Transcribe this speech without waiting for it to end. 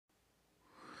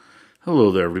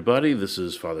Hello there, everybody. This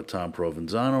is Father Tom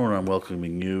Provenzano, and I'm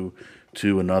welcoming you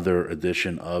to another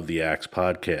edition of the Acts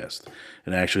podcast.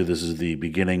 And actually, this is the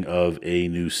beginning of a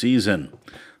new season,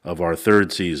 of our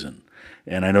third season.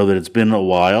 And I know that it's been a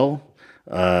while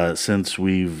since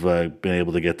we've been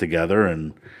able to get together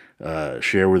and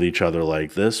share with each other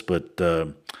like this, but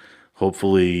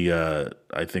hopefully,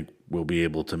 I think we'll be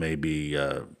able to maybe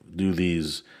do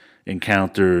these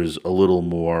encounters a little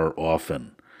more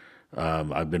often.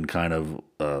 I've been kind of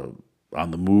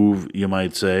on the move, you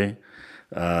might say,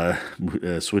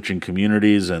 switching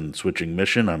communities and switching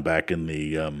mission. I'm back in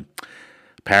the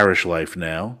parish life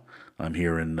now. I'm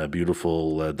here in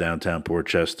beautiful downtown Port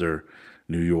Chester,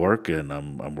 New York, and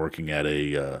I'm working at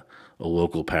a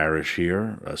local parish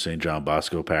here, St. John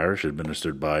Bosco Parish,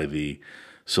 administered by the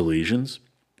Salesians.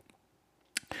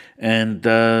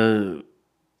 And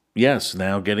yes,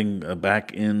 now getting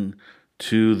back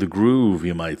into the groove,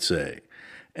 you might say.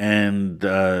 And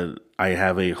I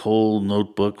have a whole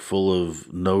notebook full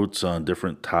of notes on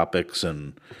different topics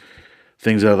and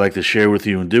things that I'd like to share with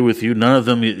you and do with you. None of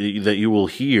them that you will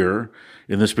hear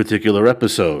in this particular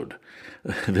episode.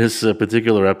 This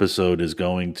particular episode is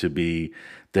going to be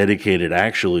dedicated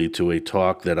actually to a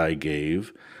talk that I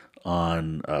gave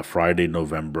on Friday,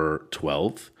 November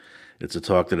 12th. It's a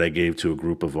talk that I gave to a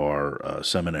group of our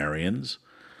seminarians,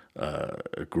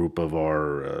 a group of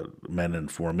our men in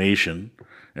formation.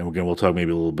 And again, we'll talk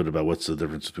maybe a little bit about what's the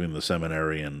difference between the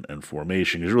seminary and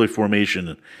formation. Because really,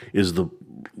 formation is the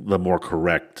more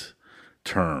correct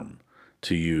term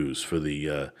to use for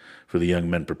the young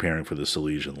men preparing for the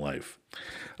Salesian life.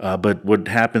 But what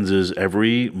happens is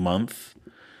every month,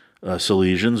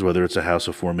 Salesians, whether it's a house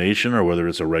of formation or whether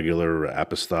it's a regular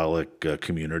apostolic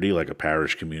community, like a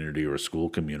parish community or a school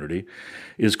community,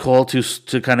 is called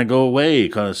to kind of go away,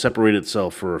 kind of separate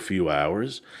itself for a few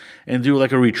hours, and do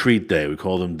like a retreat day. We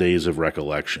call them days of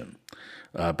recollection.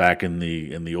 Back in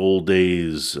the old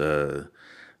days,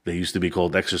 they used to be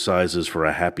called exercises for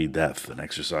a happy death, an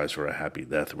exercise for a happy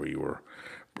death, where you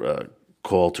were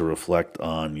called to reflect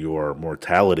on your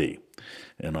mortality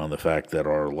and on the fact that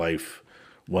our life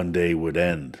one day would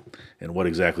end, and what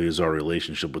exactly is our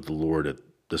relationship with the Lord at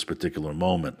this particular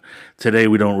moment. Today,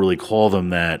 we don't really call them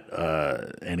that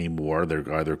anymore.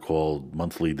 They're either called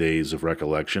monthly days of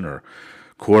recollection or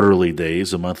quarterly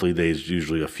days. A monthly day is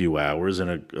usually a few hours, and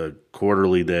a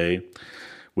quarterly day,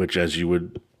 which, as you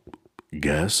would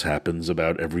guess, happens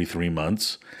about every 3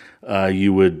 months,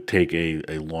 you would take a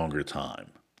longer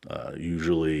time,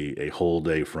 usually a whole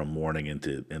day from morning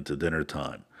into dinner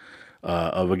time.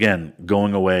 Of again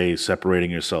going away,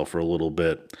 separating yourself for a little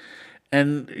bit,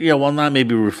 and while not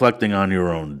maybe reflecting on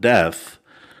your own death,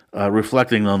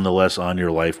 reflecting nonetheless on your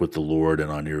life with the Lord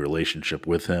and on your relationship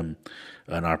with Him.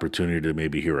 An opportunity to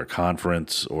maybe hear a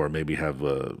conference or maybe have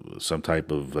some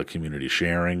type of community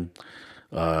sharing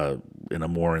in a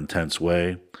more intense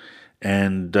way,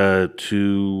 and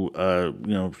to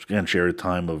again share a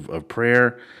time of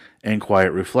prayer and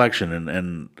quiet reflection.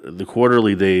 And the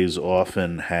quarterly days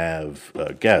often have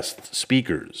guest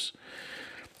speakers.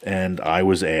 And I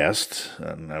was asked,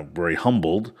 and I'm very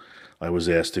humbled, I was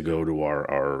asked to go to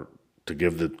our to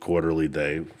give the quarterly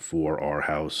day for our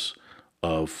house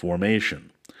of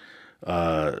formation.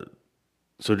 So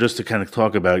just to kind of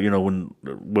talk about,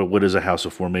 what is a house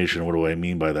of formation? What do I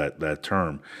mean by that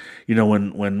term?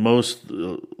 When most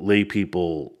lay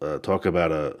people talk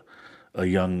about a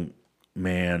young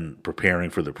man preparing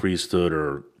for the priesthood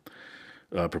or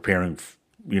preparing,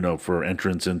 for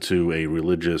entrance into a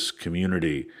religious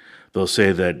community, they'll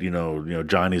say that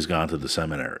Johnny's gone to the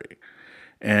seminary,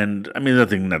 and I mean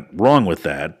nothing wrong with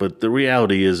that, but the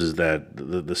reality is that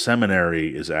the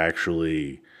seminary is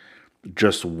actually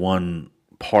just one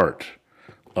part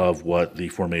of what the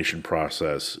formation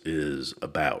process is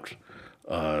about.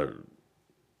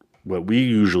 What we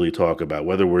usually talk about,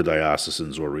 whether we're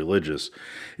diocesans or religious,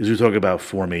 is we talk about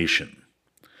formation.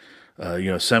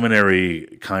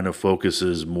 Seminary kind of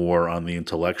focuses more on the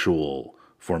intellectual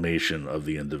formation of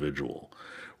the individual,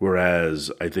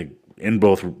 whereas I think in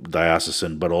both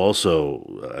diocesan, but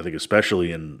also I think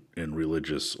especially in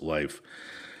religious life,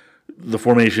 the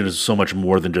formation is so much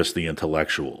more than just the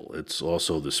intellectual. It's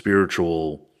also the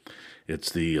spiritual.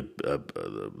 It's the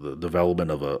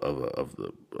development of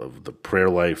the prayer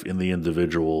life in the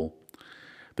individual,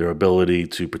 their ability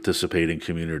to participate in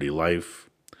community life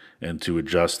and to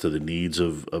adjust to the needs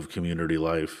of community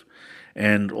life,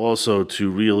 and also to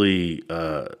really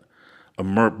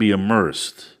be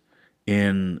immersed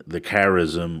in the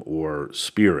charism or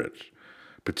spirit,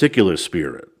 particular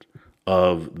spirit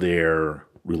of their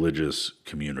religious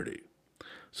community,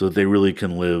 so that they really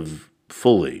can live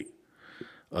fully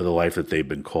the life that they've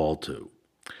been called to.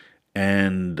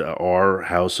 And our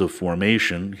house of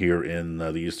formation here in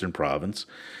the Eastern Province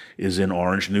is in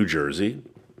Orange, New Jersey.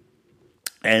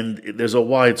 And there's a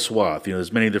wide swath.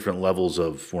 There's many different levels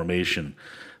of formation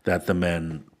that the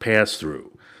men pass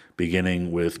through,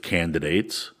 beginning with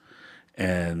candidates.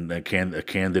 And a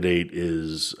candidate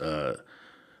is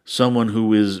someone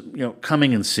who is,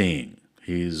 coming and seeing.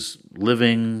 He's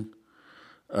living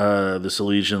the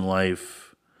Salesian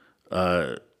life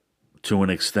to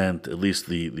an extent, at least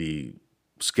the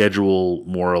schedule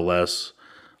more or less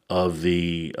of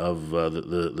the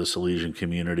Salesian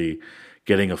community,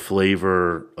 getting a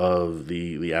flavor of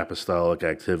the apostolic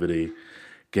activity,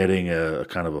 getting a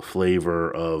kind of a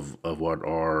flavor of what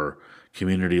our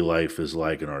community life is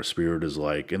like and our spirit is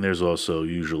like. And there's also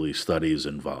usually studies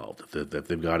involved. If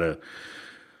they've got to,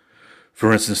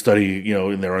 for instance, study,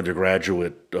 in their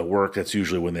undergraduate work, that's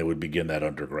usually when they would begin that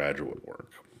undergraduate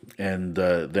work. And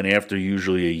then after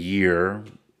usually a year,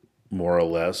 more or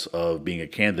less, of being a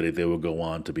candidate, they would go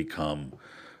on to become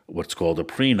what's called a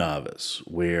pre-novice,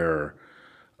 where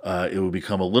it would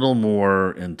become a little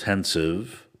more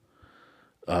intensive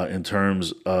in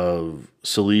terms of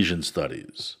Salesian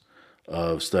studies,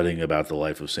 of studying about the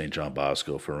life of St. John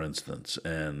Bosco, for instance,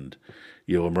 and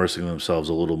immersing themselves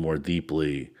a little more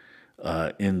deeply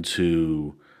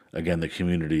into, again, the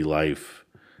community life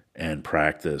and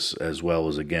practice, as well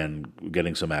as, again,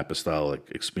 getting some apostolic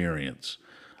experience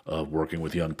of working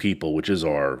with young people, which is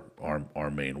our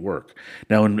main work.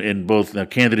 Now, in both, now,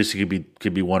 candidacy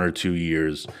could be 1 or 2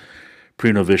 years.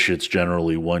 Pre-novitiates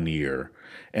generally 1 year.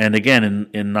 And again,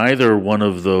 in neither one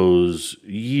of those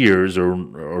years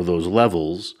or those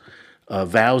levels,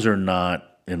 vows are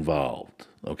not involved.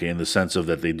 Okay, in the sense of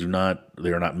that they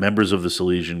are not members of the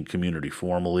Salesian community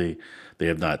formally. They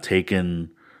have not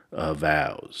taken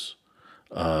vows.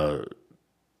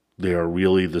 They are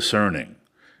really discerning.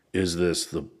 Is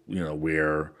this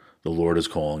where the Lord is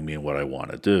calling me and what I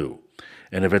want to do?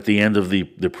 And if at the end of the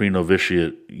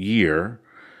pre-novitiate year,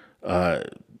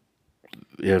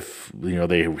 if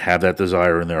they have that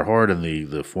desire in their heart and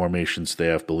the formation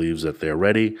staff believes that they're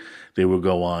ready, they will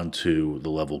go on to the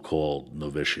level called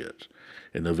novitiate.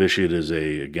 And novitiate is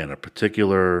a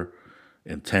particular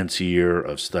intense year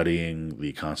of studying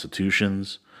the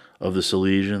constitutions of the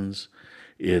Salesians.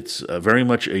 It's very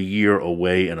much a year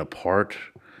away and apart.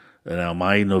 And now,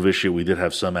 my novitiate, we did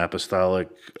have some apostolic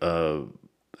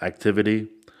activity,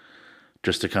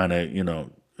 just to kind of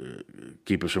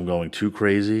keep us from going too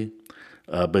crazy.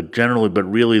 But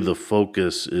really, the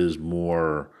focus is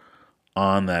more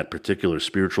on that particular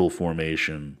spiritual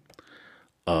formation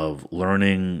of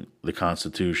learning the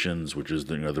constitutions, which is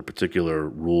the particular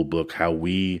rule book, how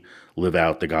we live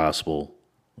out the gospel,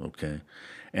 okay,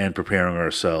 and preparing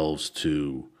ourselves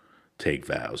to take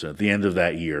vows. And at the end of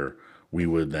that year, we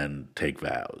would then take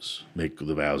vows, make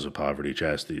the vows of poverty,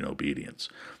 chastity, and obedience.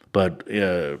 But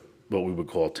what we would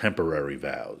call temporary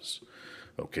vows.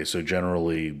 Okay, so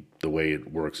generally the way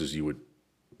it works is the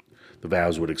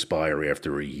vows would expire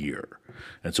after a year.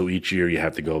 And so each year you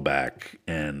have to go back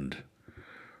and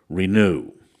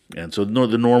renew. And so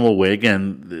the normal way,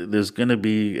 again, there's going to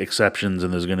be exceptions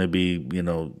and there's going to be,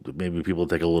 maybe people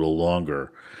take a little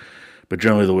longer. But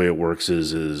generally the way it works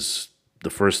is the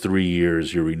first 3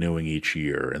 years you're renewing each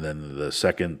year. And then the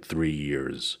second 3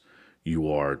 years you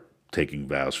are taking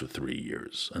vows for 3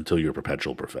 years until your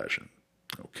perpetual profession.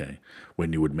 Okay,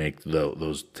 when you would make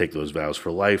take those vows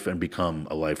for life and become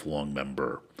a lifelong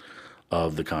member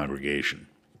of the congregation.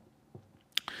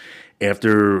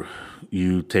 After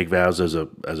you take vows as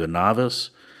a novice,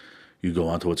 you go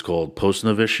on to what's called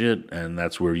post-novitiate, and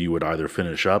that's where you would either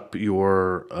finish up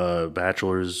your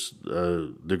bachelor's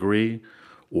degree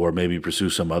or maybe pursue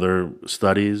some other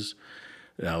studies.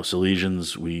 Now,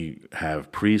 Salesians, we have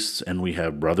priests and we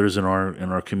have brothers in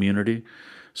our community.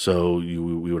 So we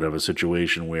would have a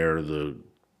situation where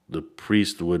the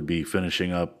priest would be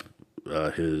finishing up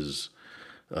his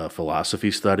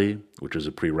philosophy study, which is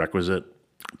a prerequisite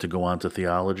to go on to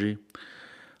theology.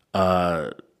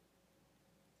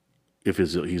 If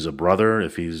he's a brother,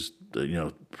 if he's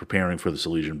preparing for the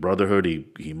Salesian Brotherhood,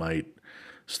 he might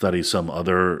study some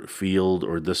other field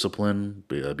or discipline,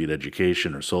 be it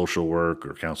education or social work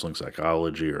or counseling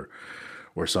psychology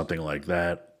or something like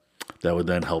that. That would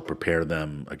then help prepare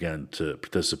them, again, to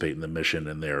participate in the mission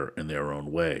in their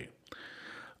own way.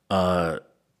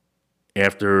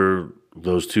 After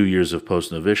those 2 years of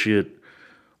post-novitiate,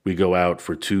 we go out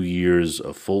for 2 years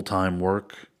of full-time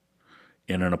work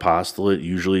in an apostolate.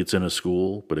 Usually it's in a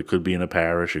school, but it could be in a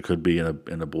parish. It could be in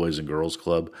a boys and girls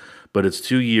club. But it's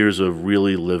 2 years of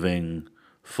really living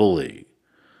fully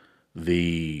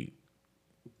the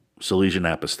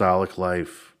Salesian apostolic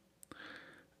life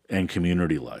and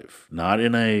community life, not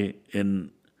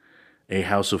in a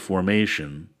house of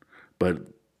formation, but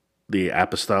the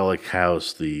apostolic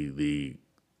house, the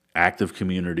active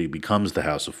community becomes the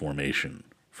house of formation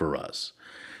for us.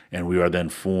 And we are then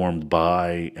formed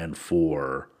by and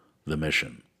for the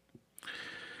mission.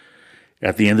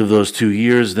 At the end of those 2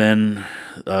 years, then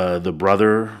the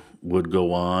brother would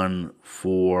go on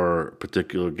for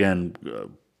particular, again,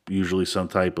 usually some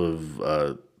type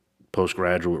of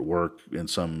postgraduate work in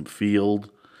some field.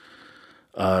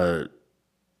 The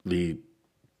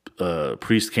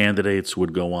priest candidates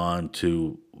would go on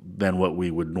to then what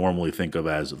we would normally think of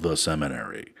as the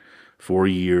seminary. 4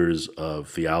 years of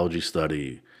theology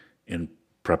study in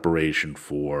preparation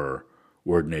for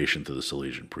ordination to the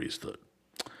Salesian priesthood.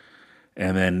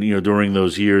 And then, during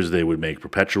those years, they would make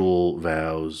perpetual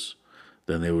vows.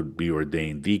 Then they would be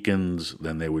ordained deacons.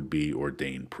 Then they would be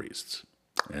ordained priests.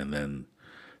 And then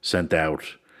sent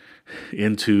out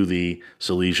into the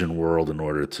Salesian world in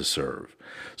order to serve.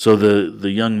 So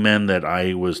the young men that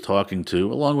I was talking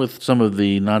to, along with some of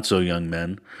the not so young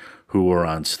men who were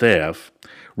on staff,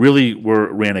 really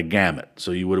ran a gamut.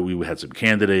 So we had some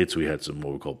candidates, we had some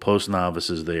what we call post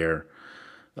novices there.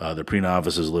 The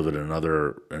pre-novices live in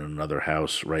another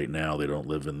house right now. They don't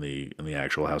live in the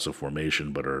actual house of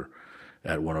formation, but are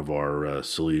at one of our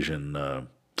Salesian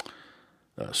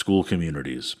school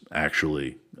communities,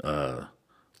 actually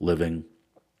living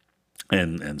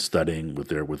and studying with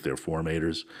their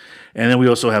formators. And then we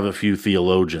also have a few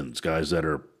theologians, guys that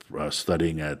are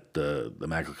studying at the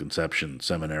Immaculate Conception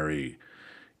Seminary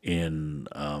in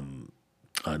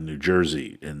New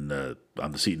Jersey,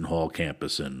 on the Seton Hall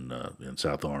campus in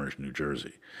South Orange, New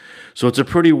Jersey. So it's a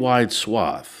pretty wide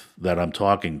swath that I'm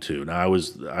talking to. Now,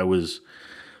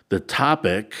 the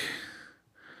topic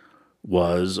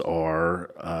was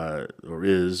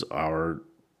is our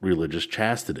religious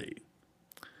chastity.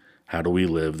 How do we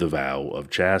live the vow of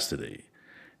chastity?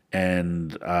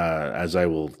 And as I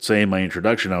will say in my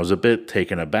introduction, I was a bit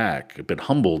taken aback, a bit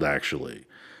humbled actually,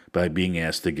 by being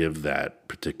asked to give that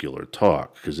particular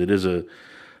talk, because it is I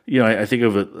think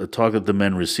of a talk that the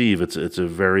men receive. It's a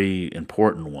very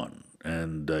important one,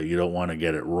 and you don't want to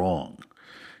get it wrong,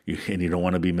 and you don't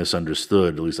want to be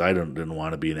misunderstood. At least I didn't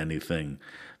want to be in anything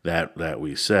that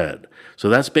we said. So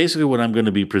that's basically what I'm going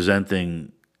to be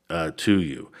presenting to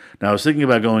you. Now, I was thinking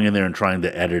about going in there and trying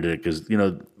to edit it because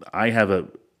I have a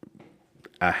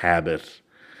habit.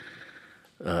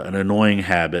 An annoying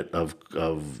habit of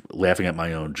laughing at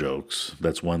my own jokes.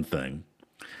 That's one thing.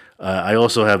 I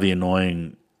also have the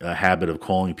annoying habit of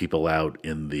calling people out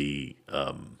in the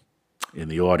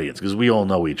audience because we all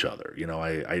know each other.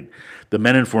 The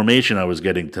men in formation I was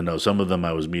getting to know. Some of them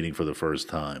I was meeting for the first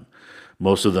time.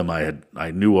 Most of them I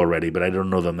knew already, but I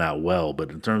don't know them that well. But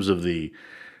in terms of the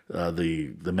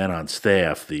men on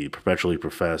staff, the perpetually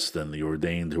professed and the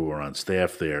ordained who are on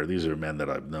staff there, these are men that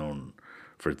I've known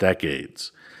for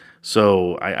decades.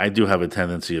 So I do have a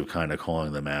tendency of kind of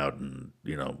calling them out and,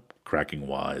 cracking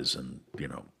wise and,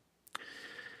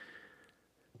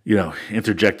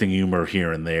 interjecting humor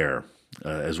here and there,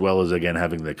 as well as, again,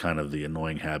 having the kind of the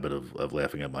annoying habit of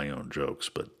laughing at my own jokes.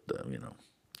 But, what are you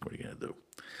going to do?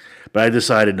 But I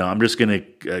decided, no, I'm just going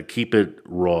to keep it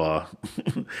raw,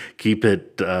 keep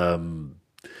it,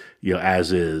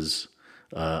 as is,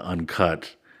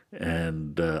 uncut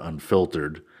and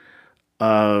unfiltered.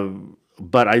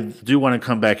 But I do want to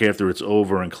come back after it's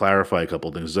over and clarify a couple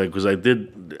of things, because I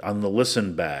did on the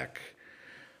listen back.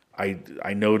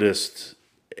 I noticed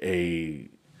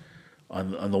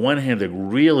on the one hand a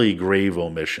really grave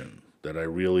omission that I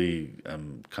really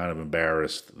am kind of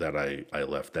embarrassed that I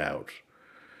left out,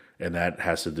 and that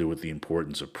has to do with the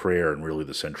importance of prayer and really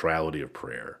the centrality of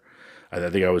prayer. I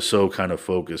think I was so kind of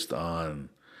focused on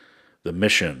the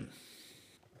mission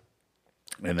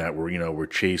and that we're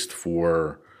chaste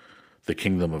for the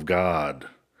kingdom of God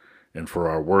and for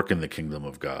our work in the kingdom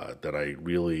of God that I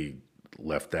really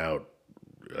left out,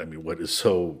 what is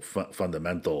so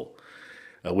fundamental,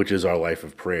 which is our life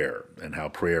of prayer and how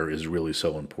prayer is really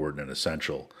so important and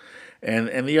essential.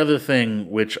 And the other thing,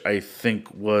 which I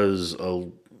think was a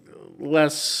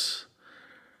less,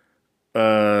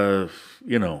 I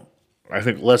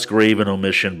think less grave an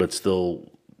omission, but still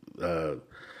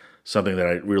something that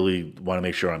I really want to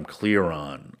make sure I'm clear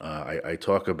on. I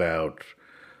talk about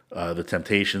the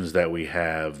temptations that we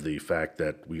have, the fact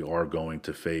that we are going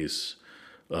to face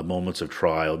moments of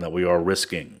trial, and that we are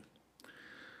risking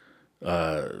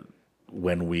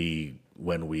when we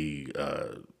when we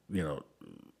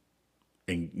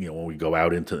go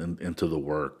out into the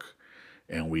work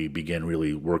and we begin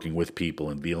really working with people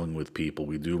and dealing with people,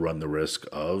 we do run the risk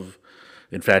of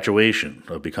infatuation,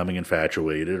 of becoming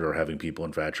infatuated or having people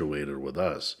infatuated with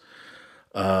us.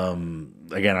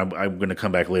 Again, I'm going to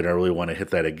come back later. I really want to hit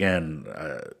that again.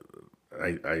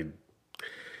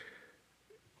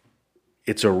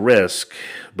 It's a risk,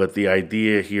 but the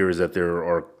idea here is that there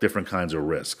are different kinds of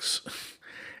risks,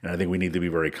 and I think we need to be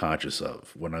very conscious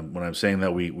of when I'm saying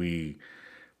that we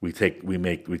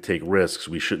take risks.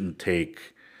 We shouldn't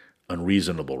take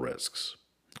unreasonable risks.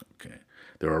 Okay,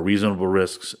 there are reasonable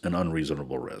risks and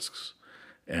unreasonable risks,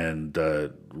 and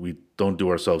we don't do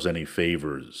ourselves any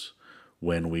favors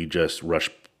when we just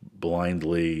rush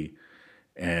blindly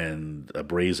and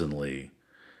brazenly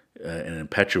and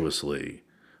impetuously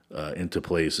into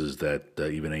places that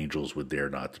even angels would dare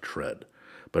not to tread.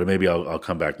 But maybe I'll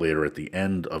come back later at the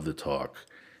end of the talk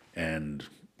and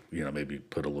maybe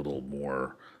put a little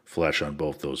more flesh on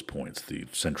both those points. The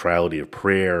centrality of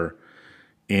prayer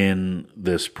in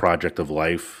this project of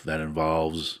life that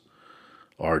involves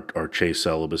our chaste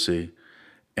celibacy,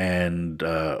 and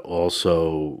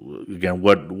also again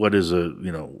what is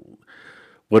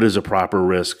a proper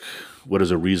risk, what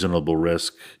is a reasonable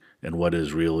risk, and what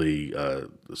is really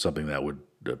something that would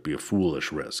be a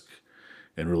foolish risk,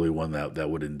 and really one that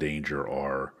would endanger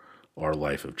our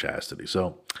life of chastity.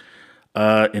 So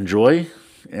enjoy,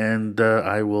 and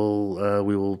we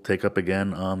will take up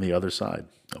again on the other side.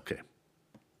 Okay.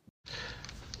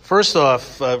 First off,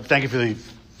 thank you for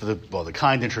the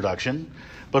kind introduction,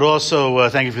 but also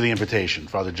thank you for the invitation,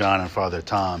 Father John and Father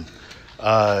Tom.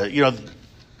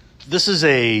 This is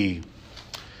a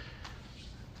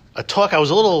talk. I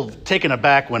was a little taken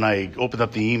aback when I opened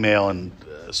up the email and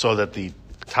saw that the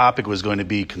topic was going to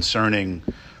be concerning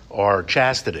our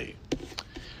chastity.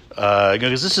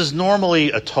 Because this is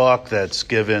normally a talk that's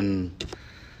given,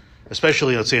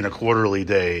 especially, let's say, in a quarterly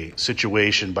day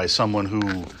situation, by someone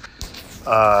who,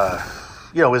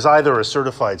 is either a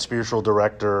certified spiritual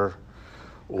director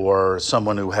or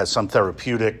someone who has some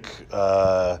therapeutic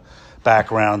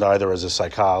background, either as a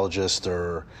psychologist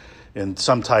or in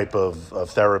some type of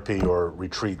therapy or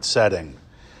retreat setting.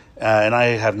 And I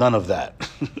have none of that.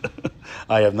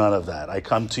 I have none of that. I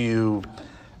come to you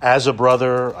as a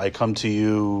brother. I come to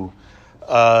you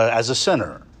as a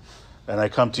sinner. And I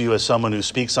come to you as someone who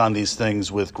speaks on these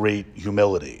things with great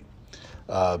humility,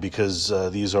 because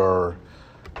these are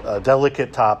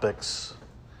delicate topics,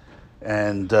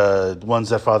 and ones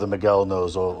that Father Miguel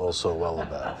knows also well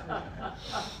about.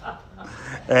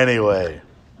 Anyway,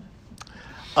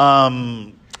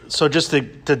 so just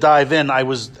to dive in, I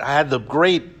had the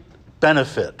great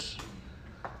benefit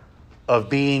of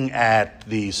being at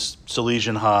the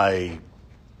Salesian High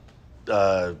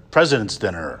President's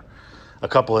Dinner a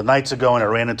couple of nights ago, and I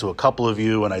ran into a couple of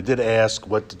you, and I did ask,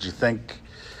 what did you think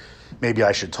maybe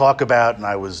I should talk about? And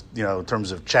I was, in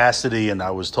terms of chastity, and I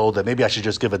was told that maybe I should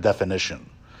just give a definition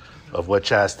of what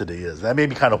chastity is. That made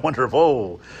me kind of wonder,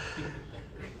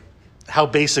 how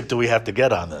basic do we have to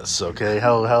get on this? Okay,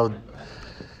 how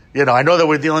I know that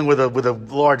we're dealing with a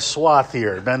large swath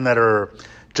here, men that are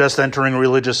just entering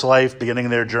religious life, beginning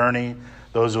their journey,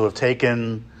 those who have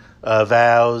taken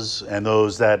vows, and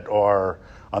those that are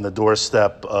on the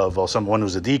doorstep of someone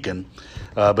who's a deacon,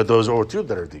 but those or two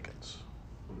that are deacons.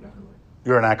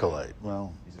 You're an acolyte.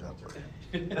 Well,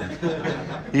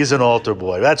 he's an altar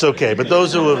boy. That's okay. But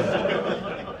those who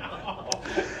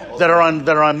that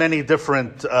are on many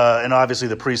different, and obviously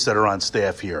the priests that are on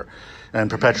staff here, and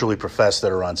perpetually professed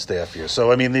that are on staff here.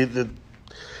 So I mean,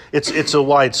 it's a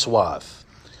wide swath.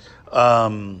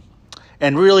 And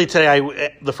really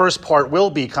today, the first part will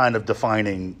be kind of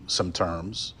defining some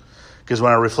terms, because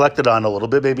when I reflected on it a little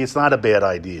bit, maybe it's not a bad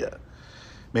idea.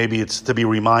 Maybe it's to be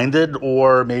reminded,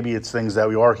 or maybe it's things that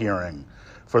we are hearing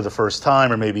for the first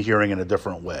time, or maybe hearing in a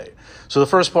different way. So the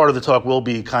first part of the talk will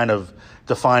be kind of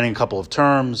defining a couple of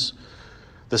terms.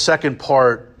 The second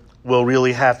part will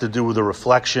really have to do with a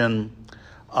reflection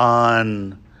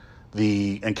on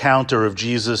the encounter of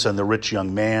Jesus and the rich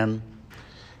young man.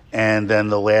 And then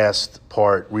the last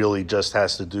part really just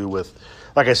has to do with,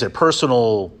 like I said,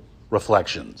 personal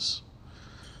reflections.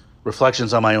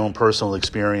 Reflections on my own personal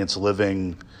experience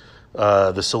living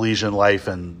the Salesian life,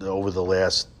 and over the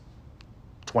last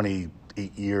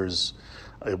 28 years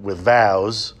with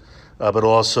vows, but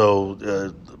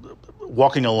also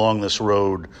walking along this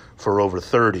road for over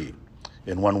 30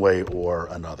 in one way or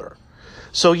another.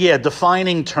 So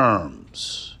defining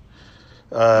terms.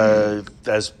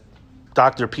 As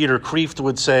Dr. Peter Kreeft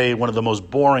would say, one of the most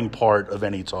boring part of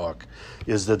any talk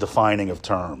is the defining of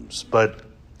terms. But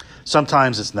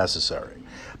sometimes it's necessary.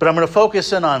 But I'm going to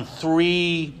focus in on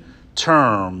three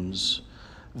terms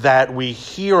that we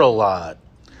hear a lot,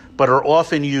 but are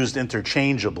often used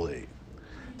interchangeably,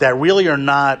 that really are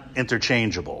not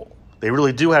interchangeable. They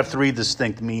really do have three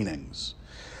distinct meanings.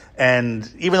 And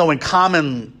even though in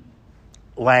common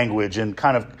language and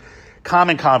kind of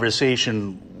common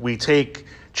conversation, we take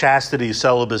chastity,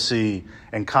 celibacy,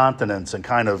 and continence and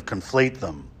kind of conflate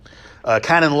them,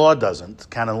 canon law doesn't.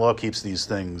 Canon law keeps these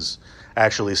things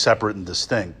actually separate and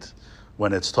distinct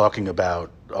when it's talking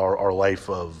about our life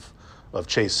of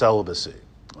chaste celibacy.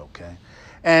 Okay,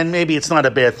 and maybe it's not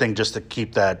a bad thing just to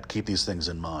keep these things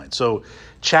in mind. So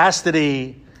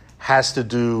chastity has to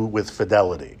do with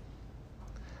fidelity.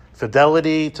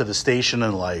 Fidelity to the station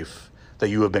in life that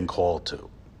you have been called to.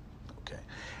 Okay.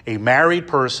 A married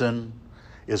person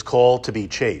is called to be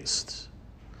chaste,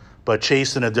 but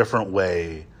chaste in a different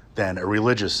way than a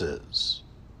religious is.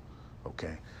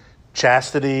 Okay.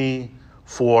 Chastity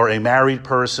for a married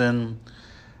person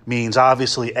means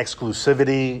obviously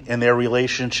exclusivity in their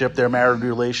relationship, their married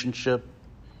relationship.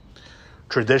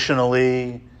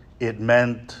 Traditionally, it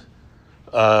meant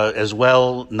as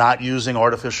well not using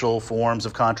artificial forms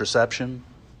of contraception.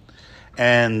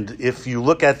 And if you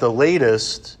look at the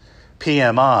latest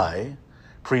PMI,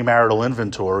 premarital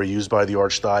inventory used by the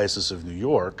Archdiocese of New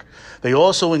York, they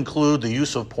also include the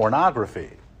use of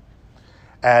pornography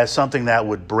as something that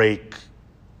would break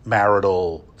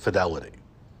marital fidelity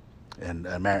and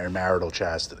marital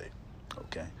chastity.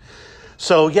 Okay,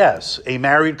 so yes, a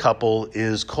married couple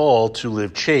is called to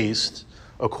live chaste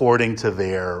according to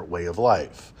their way of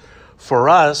life. For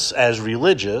us as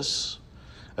religious,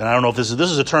 and I don't know if this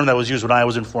is a term that was used when I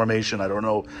was in formation. I don't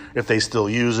know if they still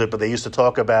use it, but they used to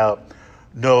talk about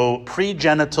no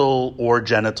pregenital or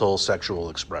genital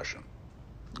sexual expression.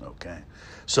 Okay,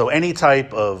 so any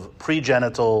type of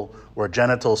pregenital or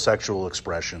genital sexual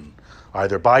expression,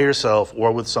 either by yourself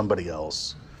or with somebody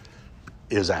else,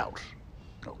 is out.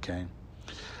 Okay,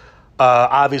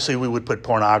 obviously we would put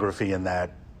pornography in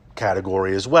that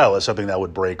category as well as something that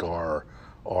would break our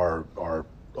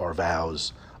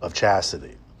vows of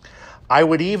chastity. I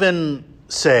would even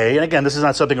say, and again, this is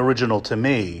not something original to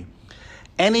me,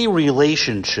 any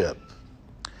relationship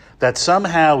that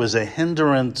somehow is a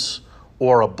hindrance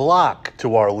or a block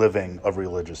to our living of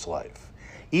religious life,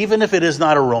 even if it is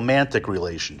not a romantic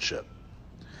relationship,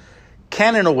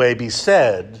 can in a way be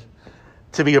said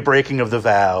to be a breaking of the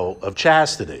vow of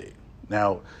chastity.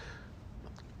 Now,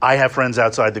 I have friends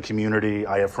outside the community.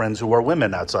 I have friends who are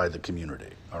women outside the community.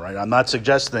 All right, I'm not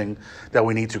suggesting that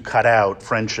we need to cut out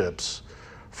friendships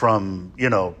from,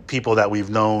 people that we've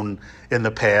known in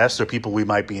the past or people we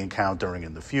might be encountering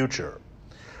in the future.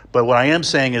 But what I am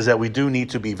saying is that we do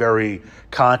need to be very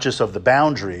conscious of the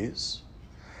boundaries.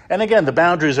 And again, the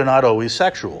boundaries are not always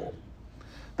sexual.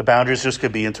 The boundaries just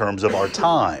could be in terms of our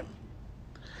time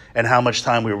and how much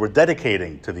time we were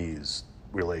dedicating to these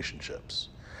relationships.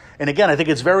 And again, I think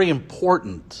it's very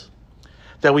important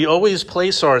that we always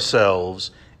place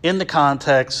ourselves in the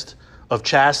context of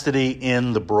chastity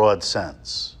in the broad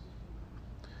sense.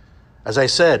 As I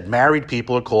said, married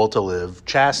people are called to live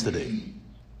chastity.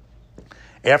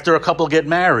 After a couple get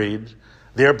married,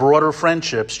 their broader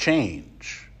friendships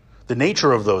change. The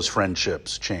nature of those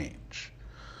friendships change.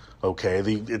 Okay,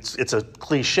 it's a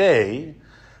cliche,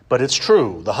 but it's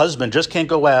true. The husband just can't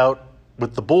go out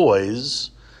with the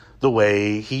boys the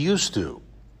way he used to.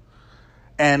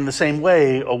 And the same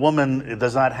way, a woman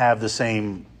does not have the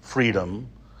same freedom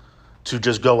to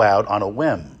just go out on a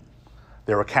whim.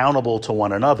 They're accountable to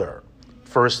one another,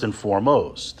 first and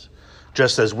foremost,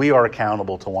 just as we are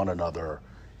accountable to one another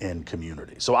in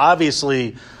community. So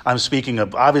obviously, I'm speaking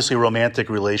of, obviously romantic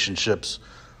relationships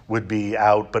would be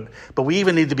out, but we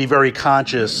even need to be very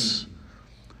conscious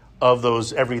of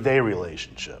those everyday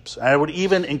relationships. And I would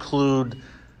even include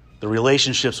the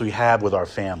relationships we have with our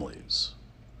families.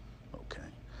 Okay.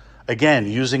 Again,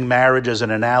 using marriage as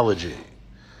an analogy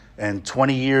and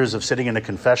 20 years of sitting in a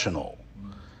confessional,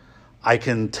 I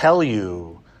can tell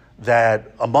you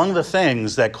that among the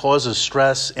things that causes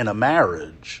stress in a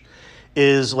marriage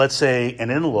is, let's say,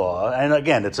 an in-law, and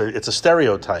again, it's a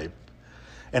stereotype,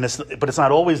 but it's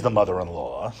not always the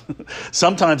mother-in-law.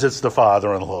 Sometimes it's the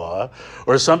father-in-law,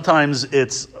 or sometimes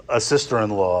it's a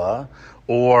sister-in-law,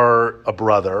 or a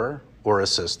brother, or a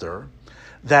sister,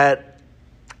 that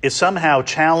is somehow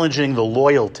challenging the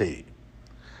loyalty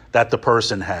that the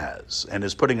person has, and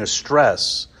is putting a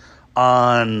stress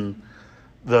on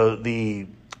the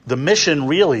mission,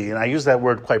 really, and I use that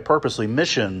word quite purposely,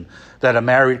 mission that a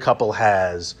married couple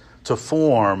has to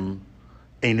form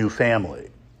a new family,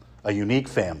 a unique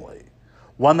family,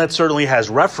 one that certainly has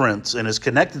reference and is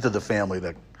connected to the family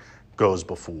that goes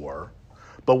before,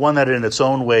 but one that in its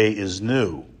own way is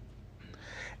new.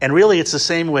 And really, it's the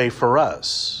same way for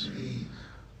us.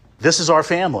 This is our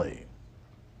family.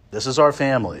 This is our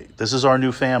family. This is our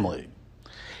new family.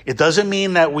 It doesn't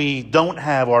mean that we don't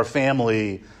have our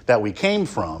family that we came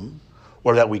from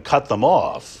or that we cut them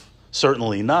off.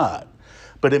 Certainly not.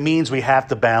 But it means we have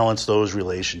to balance those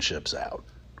relationships out.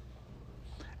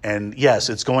 And yes,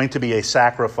 it's going to be a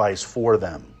sacrifice for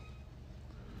them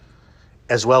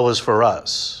as well as for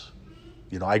us.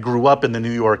 You know, I grew up in the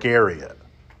New York area,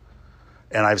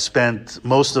 and I've spent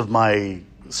most of my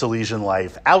Salesian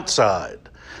life outside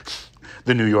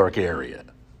the New York area.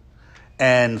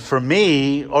 And for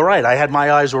me, all right, I had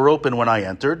my eyes were open when I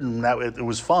entered, and it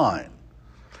was fine.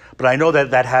 But I know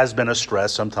that has been a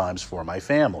stress sometimes for my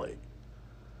family.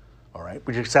 All right,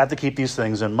 we just have to keep these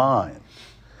things in mind.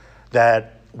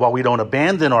 That while we don't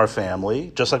abandon our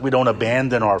family, just like we don't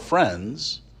abandon our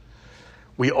friends,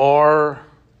 we are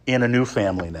in a new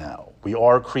family now. We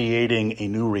are creating a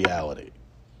new reality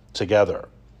together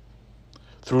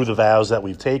through the vows that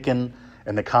we've taken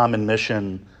and the common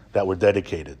mission that we're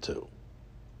dedicated to.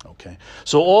 Okay,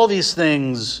 so all these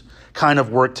things kind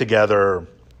of work together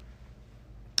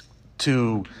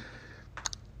to,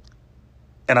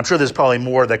 and I'm sure there's probably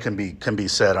more that can be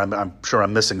said. I'm sure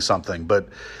I'm missing something, but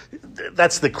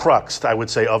that's the crux, I would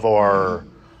say, of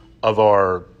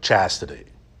our chastity.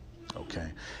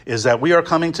 Okay, is that we are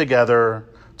coming together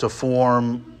to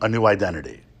form a new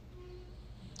identity,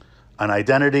 an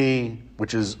identity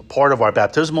which is part of our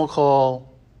baptismal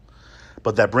call,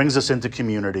 but that brings us into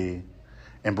community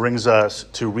and brings us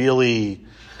to really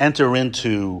enter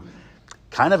into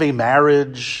kind of a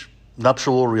marriage,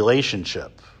 nuptial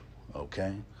relationship,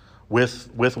 okay,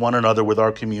 with one another, with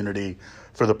our community,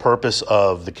 for the purpose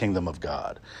of the kingdom of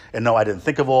God. And no, I didn't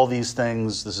think of all these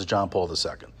things. This is John Paul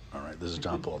II. All right, this is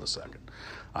John Paul II.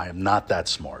 I am not that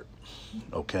smart,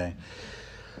 okay?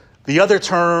 The other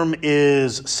term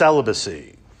is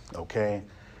celibacy, okay?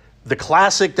 The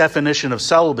classic definition of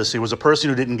celibacy was a person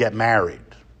who didn't get married.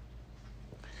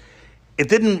 It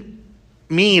didn't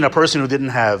mean a person who didn't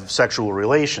have sexual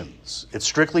relations. It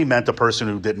strictly meant a person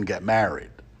who didn't get married.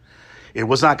 It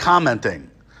was not commenting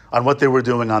on what they were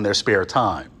doing on their spare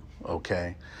time,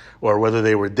 okay? Or whether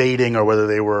they were dating or whether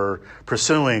they were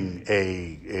pursuing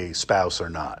a spouse or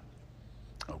not,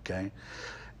 okay?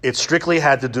 It strictly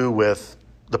had to do with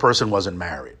the person wasn't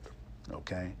married,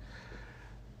 okay?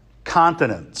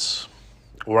 Continence,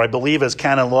 or I believe as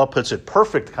canon law puts it,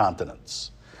 perfect continence,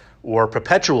 or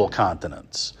perpetual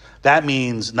continence. That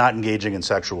means not engaging in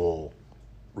sexual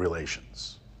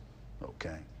relations,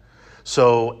 okay?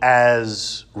 So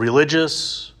as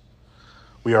religious,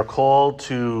 we are called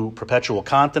to perpetual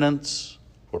continence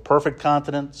or perfect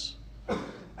continence.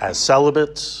 As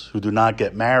celibates who do not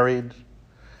get married,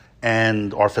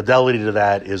 and our fidelity to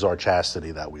that is our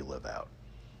chastity that we live out,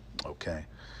 okay?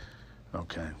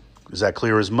 Okay. Is that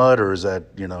clear as mud, or is that,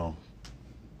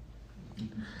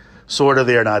 sort of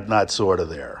there, not sort of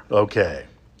there? Okay.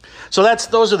 So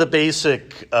those are the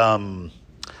basic,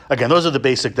 those are the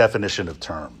basic definition of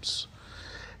terms.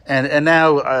 And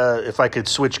now, if I could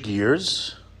switch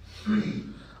gears,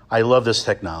 I love this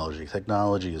technology.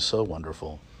 Technology is so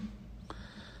wonderful.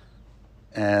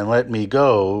 And let me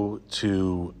go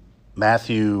to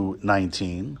Matthew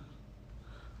 19.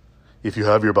 If you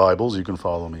have your Bibles, you can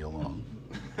follow me along.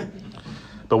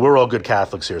 But we're all good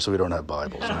Catholics here, so we don't have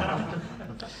Bibles. Right?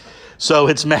 So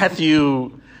it's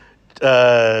Matthew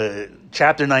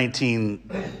chapter 19,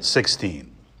 16.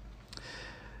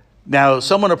 Now,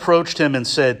 someone approached him and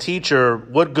said, "Teacher,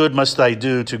 what good must I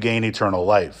do to gain eternal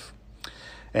life?"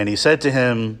 And he said to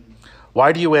him,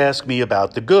 "Why do you ask me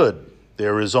about the good?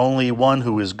 There is only one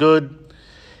who is good.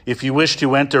 If you wish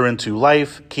to enter into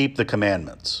life, keep the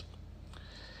commandments."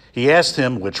 He asked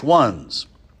him, "Which ones?"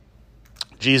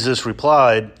 Jesus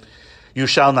replied, "You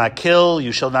shall not kill,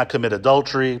 you shall not commit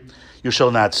adultery, you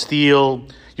shall not steal,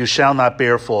 you shall not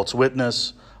bear false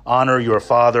witness, honor your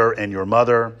father and your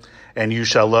mother, and you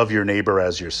shall love your neighbor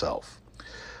as yourself."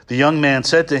 The young man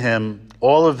said to him,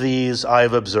 "All of these I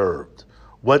have observed.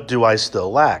 What do I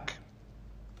still lack?"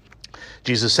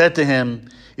 Jesus said to him,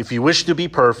 "If you wish to be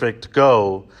perfect,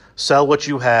 go, sell what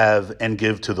you have and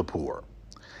give to the poor,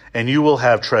 and you will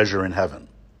have treasure in heaven.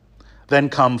 Then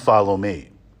come follow me."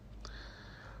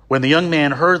 When the young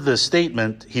man heard this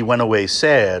statement, he went away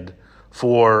sad,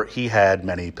 for he had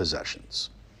many possessions.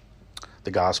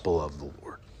 The gospel of the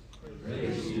Lord.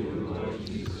 Praise you, Lord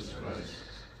Jesus Christ.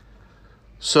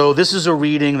 So this is a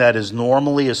reading that is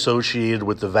normally associated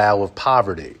with the vow of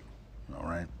poverty, all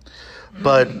right?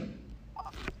 But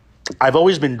I've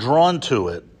always been drawn to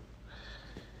it,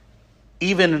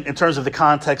 even in terms of the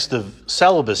context of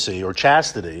celibacy or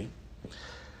chastity,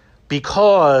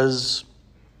 because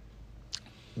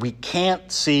we can't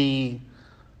see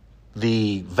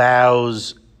the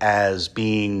vows as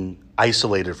being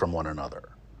isolated from one another.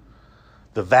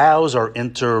 The vows are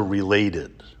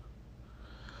interrelated.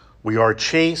 We are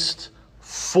chaste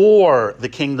for the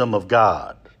kingdom of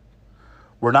God.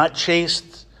 We're not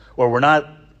chaste, or we're not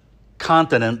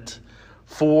continent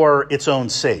for its own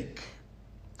sake.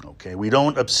 Okay, we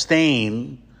don't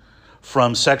abstain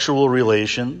from sexual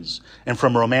relations and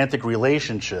from romantic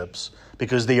relationships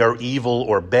because they are evil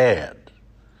or bad.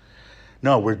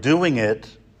 No, we're doing it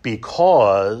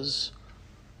because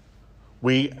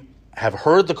we have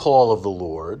heard the call of the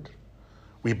Lord,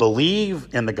 we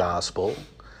believe in the gospel,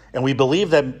 and we believe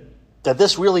that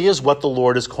this really is what the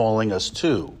Lord is calling us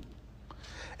to.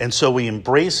 And so we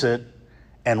embrace it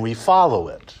and we follow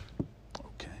it.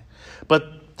 Okay.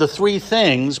 But the three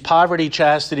things, poverty,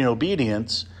 chastity, and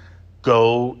obedience,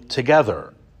 go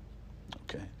together.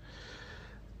 Okay.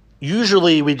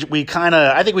 Usually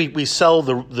I think we sell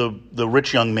the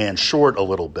rich young man short a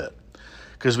little bit.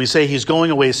 Because we say he's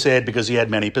going away sad because he had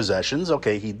many possessions.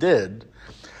 Okay, he did.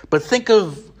 But think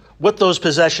of what those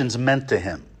possessions meant to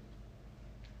him.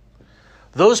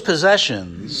 Those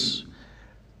possessions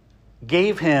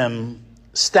gave him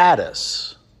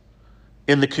status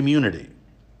in the community.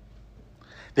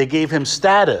 They gave him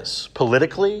status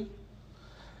politically,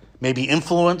 maybe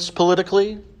influence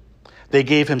politically. They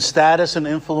gave him status and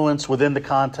influence within the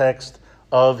context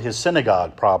of his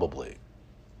synagogue, probably.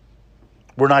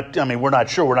 We're not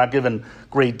sure. We're not given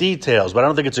great details, but I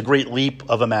don't think it's a great leap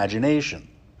of imagination.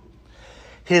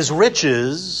 His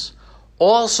riches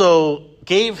also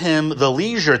gave him the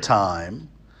leisure time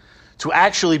to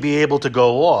actually be able to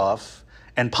go off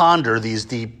and ponder these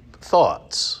deep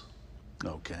thoughts.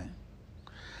 Okay.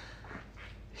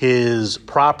 His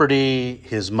property,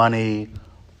 his money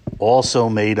also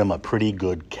made him a pretty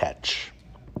good catch.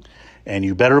 And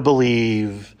you better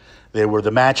believe they were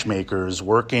the matchmakers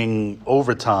working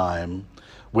overtime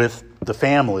with the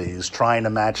families trying to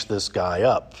match this guy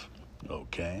up.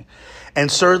 Okay.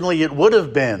 And certainly it would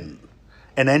have been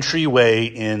an entryway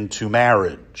into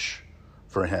marriage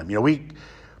for him. You know,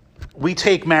 we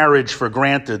take marriage for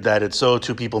granted, that it's so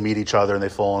two people meet each other and they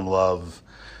fall in love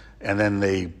and then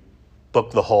they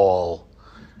book the hall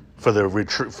for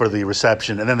the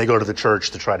reception, and then they go to the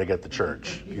church to try to get the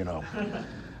church, you know.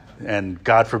 And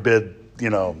God forbid, you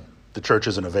know, the church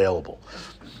isn't available.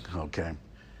 Okay.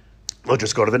 They'll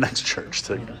just go to the next church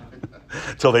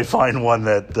till they find one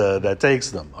that takes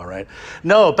them, all right?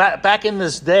 No, back in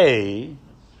this day,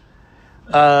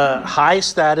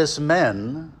 high-status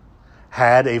men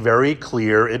had a very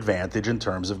clear advantage in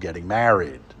terms of getting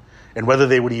married and whether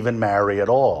they would even marry at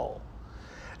all.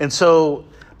 And so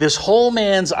this whole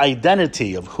man's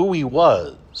identity of who he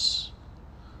was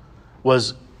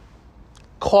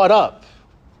caught up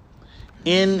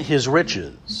in his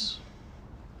riches.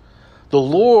 The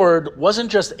Lord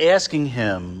wasn't just asking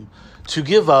him to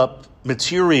give up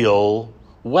material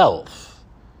wealth.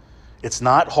 It's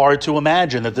not hard to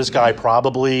imagine that this guy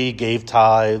probably gave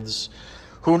tithes.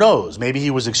 Who knows? Maybe he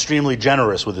was extremely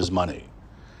generous with his money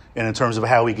and in terms of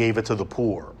how he gave it to the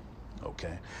poor.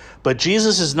 Okay. But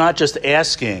Jesus is not just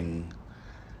asking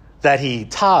that he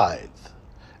tithe,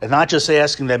 and not just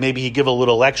asking that maybe he give a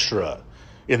little extra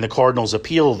in the Cardinals'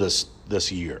 appeal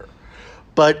this year.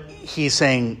 But he's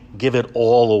saying, give it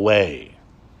all away.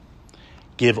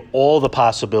 Give all the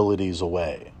possibilities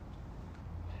away.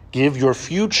 Give your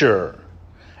future,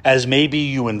 as maybe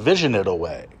you envision it,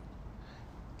 away,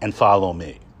 and follow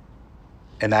me.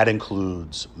 And that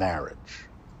includes marriage.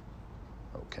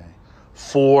 Okay?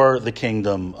 For the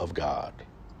kingdom of God.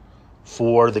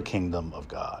 For the kingdom of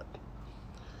God.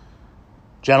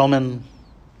 Gentlemen,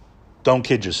 don't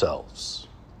kid yourselves.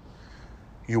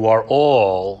 You are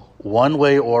all, one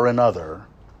way or another,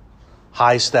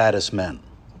 high-status men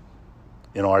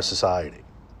in our society.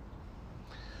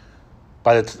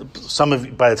 By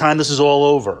the time this is all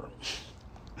over,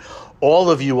 all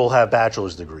of you will have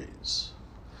bachelor's degrees.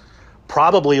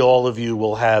 Probably all of you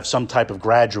will have some type of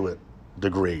graduate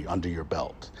degree under your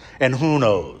belt. And who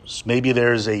knows, maybe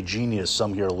there's a genius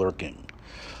some here lurking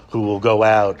who will go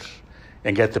out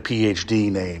and get the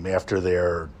PhD name after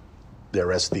their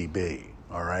SDB,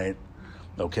 all right?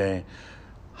 Okay?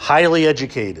 Highly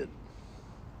educated.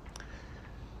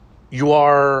 You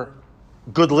are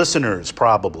good listeners,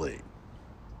 probably.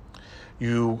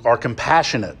 You are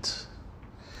compassionate.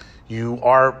 You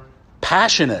are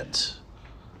passionate.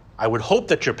 I would hope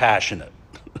that you're passionate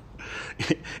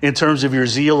in terms of your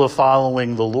zeal of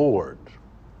following the Lord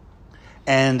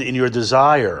and in your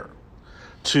desire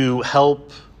to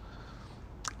help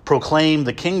proclaim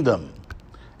the kingdom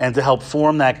and to help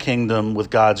form that kingdom with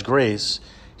God's grace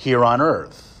here on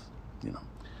earth.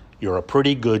 You're a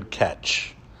pretty good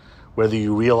catch, whether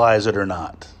you realize it or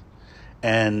not.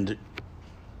 And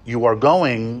you are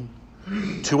going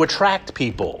to attract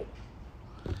people.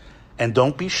 And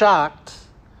don't be shocked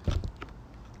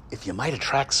if you might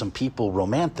attract some people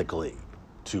romantically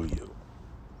to you.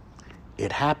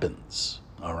 It happens,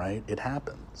 all right? It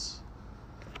happens.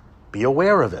 Be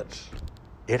aware of it.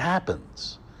 It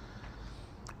happens.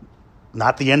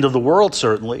 Not the end of the world,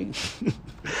 certainly.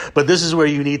 But this is where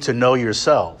you need to know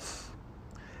yourself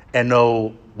and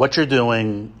know what you're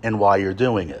doing and why you're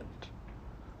doing it.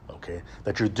 Okay?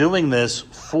 That you're doing this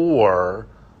for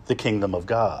the kingdom of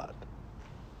God.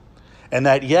 And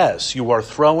that, yes, you are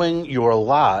throwing your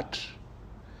lot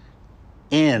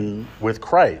in with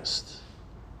Christ.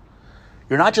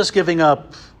 You're not just giving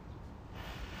up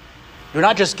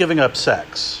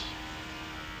sex.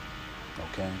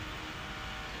 Okay?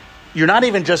 You're not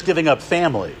even just giving up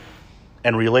family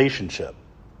and relationship.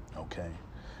 Okay?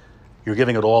 You're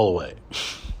giving it all away.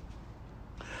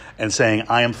 And saying,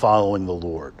 I am following the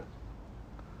Lord.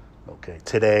 Okay?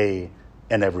 Today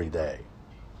and every day.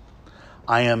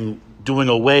 I am doing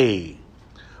away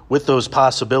with those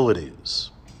possibilities.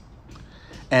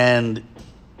 And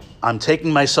I'm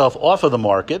taking myself off of the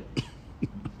market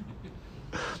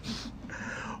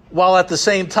while at the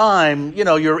same time,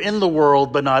 you're in the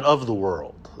world but not of the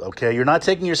world. Okay? You're not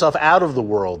taking yourself out of the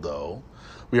world, though.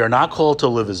 We are not called to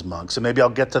live as monks. And maybe I'll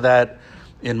get to that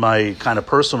in my kind of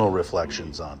personal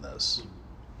reflections on this.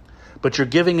 But you're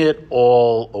giving it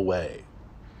all away.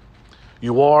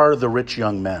 You are the rich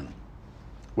young men,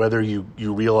 whether you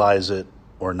realize it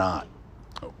or not.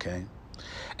 Okay?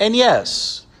 And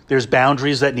yes, there's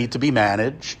boundaries that need to be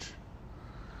managed.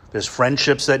 There's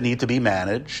friendships that need to be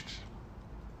managed.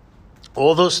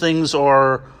 All those things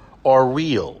are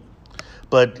real.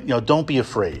 But, don't be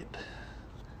afraid.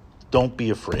 Don't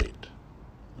be afraid.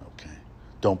 Okay?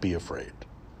 Don't be afraid.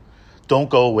 Don't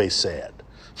go away sad.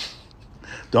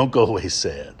 Don't go away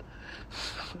sad.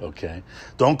 Okay?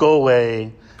 Don't go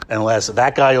away unless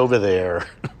that guy over there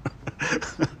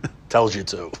tells you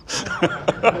to.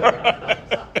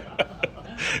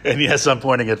 And yes, I'm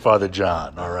pointing at Father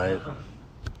John, all right?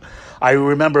 I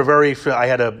remember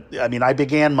I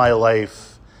began my life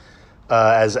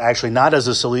as actually not as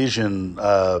a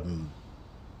Salesian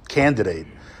candidate,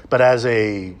 but as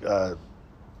a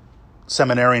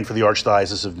seminarian for the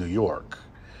Archdiocese of New York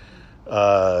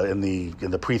in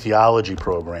the pre-theology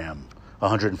program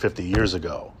 150 years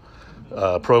ago,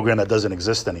 a program that doesn't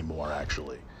exist anymore,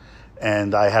 actually.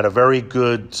 And I had a very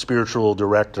good spiritual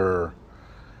director,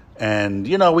 and,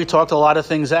 we talked a lot of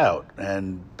things out.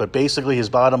 But basically his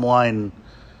bottom line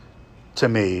to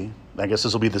me, I guess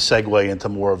this will be the segue into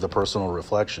more of the personal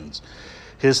reflections.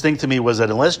 His thing to me was that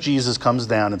unless Jesus comes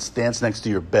down and stands next to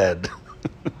your bed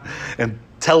and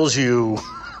tells you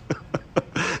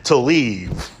to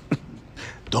leave,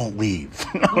 don't leave.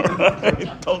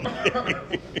 Don't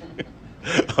leave.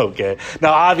 Okay.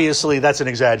 Now, obviously, that's an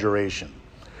exaggeration,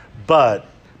 but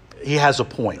he has a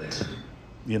point.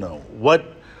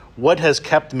 What has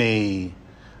kept me?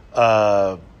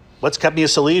 What's kept me a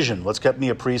Salesian? What's kept me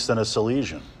a priest and a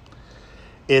Salesian?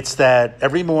 It's that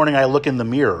every morning I look in the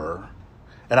mirror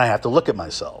and I have to look at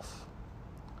myself.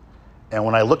 And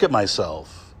when I look at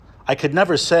myself, I could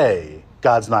never say,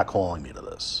 God's not calling me to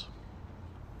this.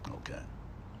 Okay.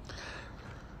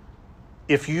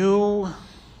 If you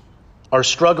are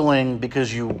struggling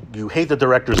because you hate the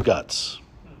director's guts,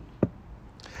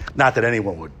 not that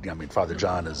anyone would, Father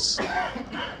John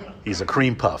he's a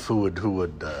cream puff. Who would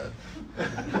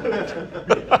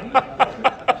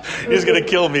he's going to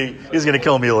kill me. He's going to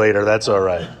kill me later. That's all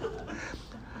right.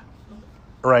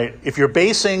 Right. If you're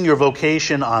basing your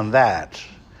vocation on that,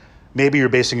 maybe you're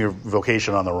basing your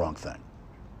vocation on the wrong thing.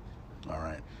 All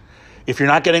right. If you're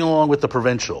not getting along with the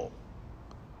provincial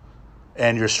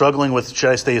and you're struggling with,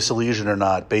 should I stay a Salesian or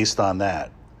not, based on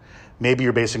that, maybe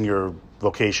you're basing your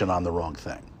vocation on the wrong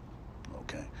thing.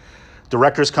 Okay.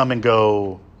 Directors come and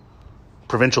go.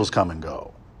 Provincials come and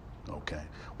go. Okay.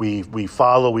 We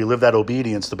live that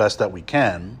obedience the best that we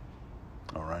can.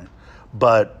 All right.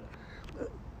 But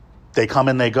they come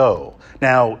and they go.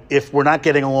 Now, if we're not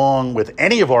getting along with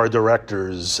any of our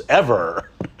directors ever,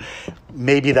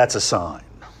 maybe that's a sign.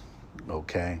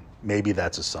 Okay? Maybe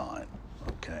that's a sign.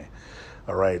 Okay?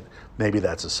 All right? Maybe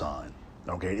that's a sign.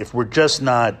 Okay? If we're just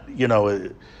not, we're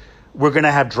going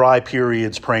to have dry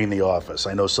periods praying the office.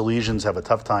 I know Salesians have a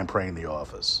tough time praying the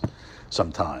office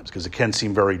sometimes because it can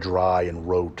seem very dry and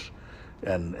rote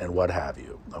and what have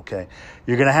you. Okay?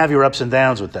 You're going to have your ups and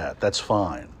downs with that. That's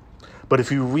fine. But if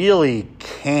you really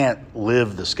can't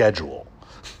live the schedule,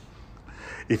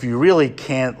 if you really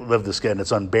can't live the schedule,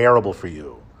 it's unbearable for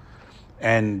you,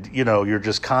 and you're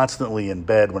just constantly in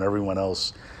bed when everyone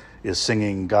else is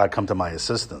singing "God Come to My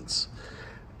Assistance,"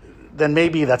 then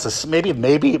maybe that's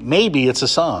maybe it's a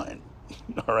sign.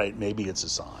 All right, maybe it's a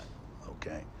sign.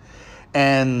 Okay,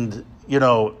 and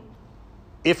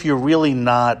if you're really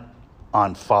not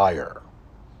on fire,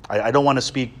 I don't want to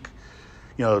speak.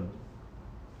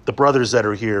 The brothers that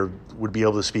are here would be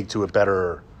able to speak to it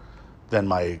better than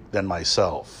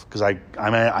myself, because I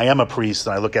am a priest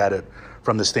and I look at it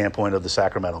from the standpoint of the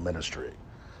sacramental ministry.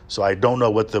 So I don't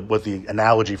know what the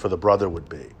analogy for the brother would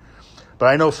be. But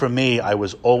I know for me, I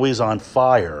was always on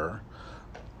fire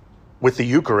with the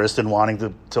Eucharist and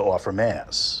wanting to offer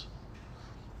Mass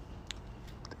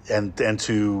and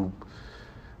to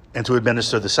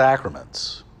administer the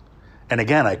sacraments. And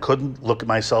again, I couldn't look at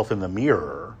myself in the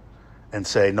mirror and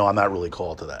say, no, I'm not really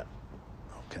called to that.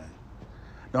 Okay.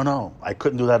 No, I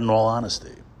couldn't do that in all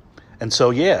honesty. And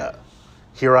so, yeah,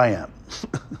 here I am.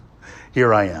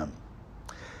 Here I am.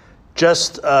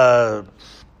 Just a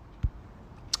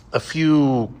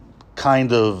few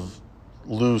kind of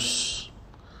loose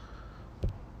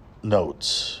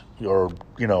notes, or,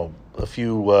 a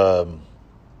few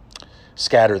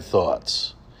scattered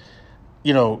thoughts.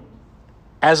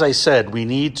 As I said, we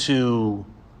need to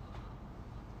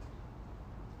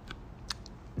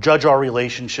judge our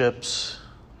relationships.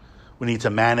 We need to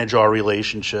manage our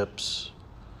relationships.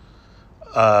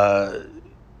 I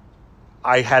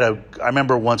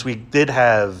remember once we did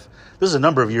have, this is a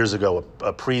number of years ago,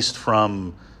 a priest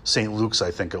from St. Luke's, I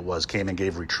think it was, came and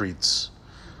gave retreats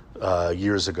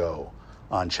years ago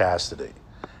on chastity.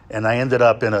 And I ended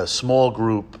up in a small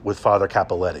group with Father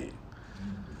Cappelletti,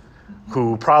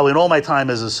 who probably in all my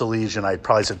time as a Salesian, I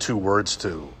probably said 2 words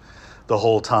to the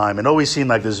whole time, and always seemed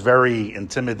like this very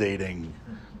intimidating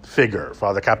figure.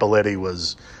 Father Cappelletti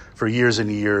was, for years and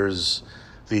years,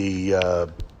 the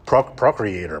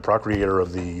procurator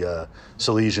of the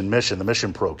Salesian mission, the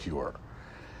mission procure,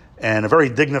 and a very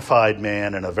dignified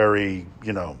man, and a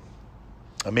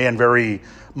man very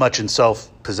much in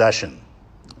self-possession.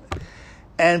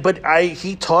 But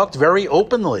he talked very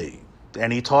openly,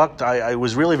 and he talked. I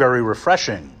was really very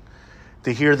refreshing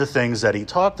to hear the things that he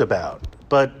talked about.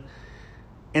 But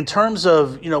in terms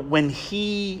of when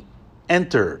he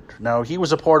entered, now he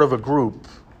was a part of a group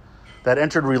that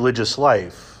entered religious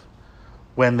life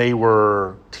when they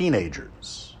were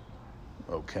teenagers,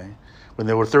 okay? When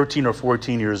they were 13 or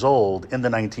 14 years old in the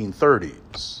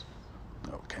 1930s,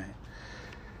 okay?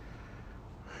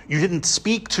 You didn't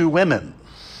speak to women,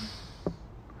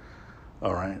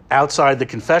 all right, outside the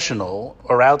confessional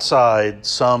or outside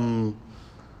some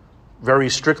very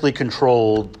strictly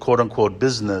controlled, quote-unquote,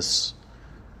 business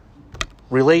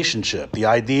relationship. The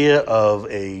idea of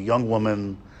a young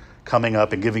woman coming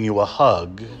up and giving you a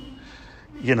hug,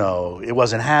 it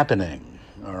wasn't happening,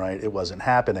 all right? It wasn't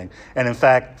happening. And in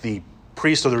fact, the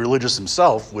priest or the religious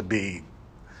himself would be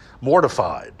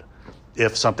mortified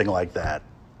if something like that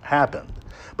happened.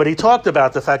 But he talked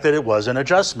about the fact that it was an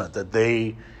adjustment that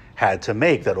they had to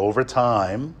make, that over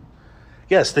time,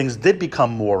 yes, things did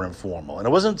become more informal. And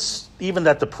it wasn't even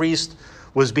that the priest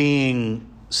was being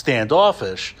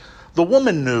standoffish. The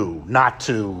woman knew not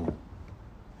to,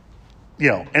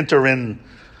 enter into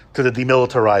the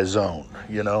demilitarized zone,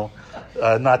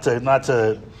 not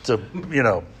to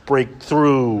break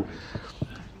through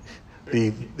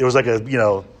there was like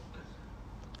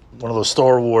one of those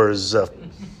Star Wars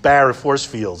barrier force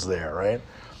fields there, right?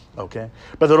 Okay.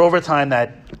 But that over time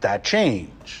that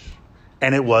changed,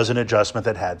 and it was an adjustment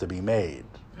that had to be made.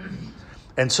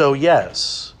 And so,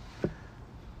 yes,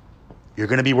 you're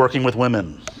going to be working with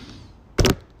women.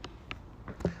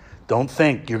 Don't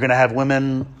think you're going to have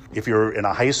women, if you're in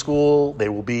a high school, they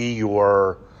will be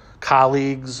your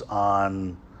colleagues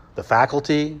on the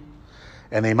faculty,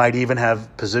 and they might even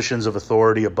have positions of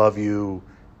authority above you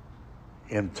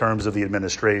in terms of the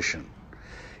administration.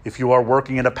 If you are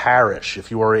working in a parish,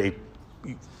 you're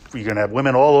going to have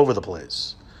women all over the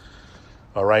place.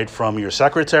 All right, from your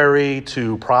secretary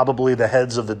to probably the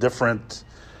heads of the different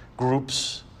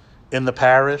groups in the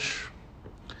parish.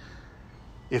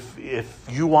 If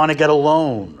you want to get a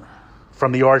loan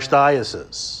from the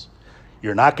archdiocese,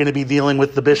 you're not going to be dealing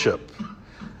with the bishop.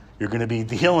 You're going to be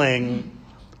dealing,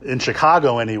 in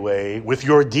Chicago anyway, with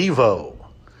your devo,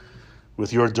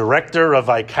 with your director of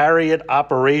vicariate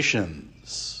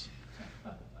operations,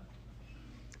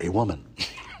 a woman.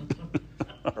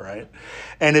 All right?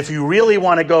 And if you really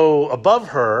want to go above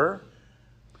her,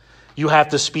 you have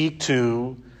to speak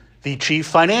to the chief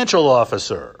financial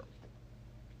officer,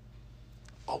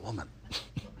 a woman.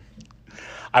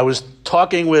 I was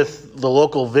talking with the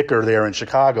local vicar there in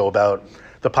Chicago about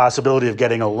the possibility of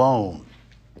getting a loan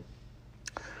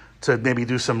to maybe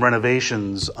do some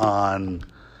renovations on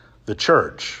the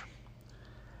church.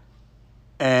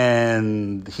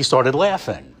 And he started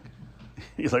laughing.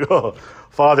 He's like, oh,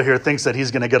 Father here thinks that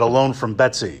he's going to get a loan from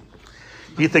Betsy.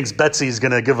 He thinks Betsy's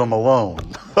going to give him a loan.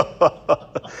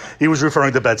 He was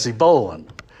referring to Betsy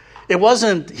Boland. It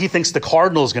wasn't he thinks the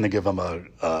Cardinal's going to give him a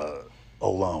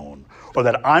loan, or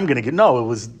that I'm going to get. No, it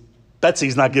was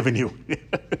Betsy's not giving you,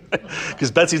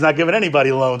 because Betsy's not giving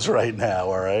anybody loans right now,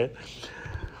 all right?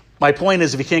 My point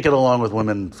is, if you can't get along with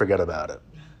women, forget about it.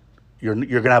 You're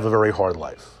going to have a very hard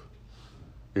life.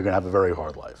 You're going to have a very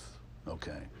hard life,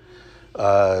 okay?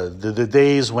 The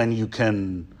days when you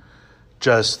can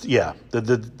just,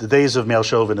 the days of male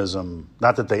chauvinism,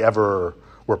 not that they ever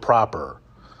were proper,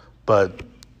 but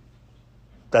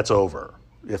that's over.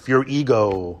 If your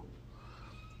ego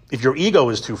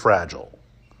is too fragile,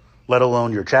 let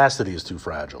alone your chastity is too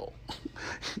fragile,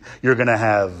 you're going to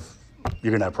have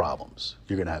problems.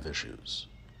 You're going to have issues,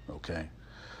 okay?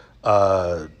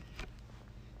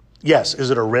 Yes, is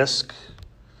it a risk?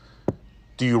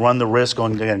 Do you run the risk,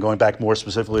 going back more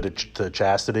specifically to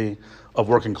chastity, of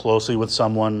working closely with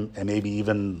someone and maybe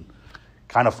even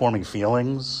kind of forming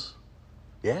feelings?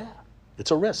 Yeah,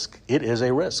 it's a risk. It is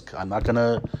a risk. I'm not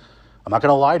gonna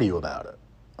lie to you about it.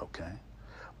 Okay,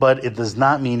 but it does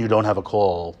not mean you don't have a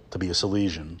call to be a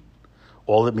Salesian.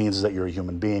 All it means is that you're a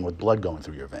human being with blood going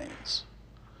through your veins,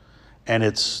 and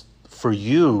it's for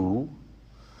you,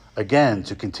 again,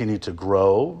 to continue to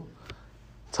grow,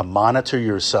 to monitor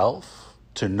yourself,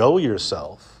 to know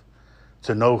yourself,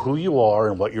 to know who you are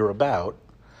and what you're about,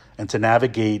 and to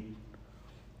navigate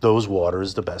those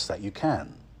waters the best that you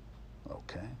can,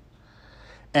 okay?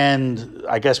 And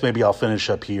I guess maybe I'll finish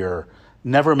up here.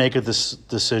 Never make a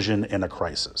decision in a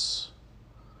crisis.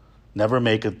 Never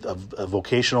make a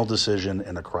vocational decision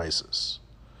in a crisis.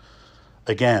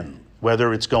 Again,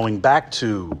 whether it's going back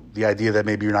to the idea that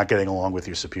maybe you're not getting along with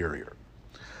your superior,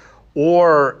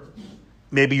 or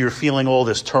maybe you're feeling all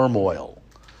this turmoil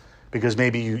because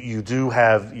maybe you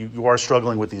are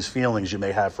struggling with these feelings you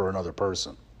may have for another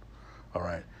person, all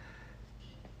right?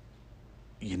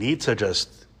 You need to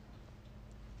just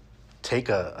take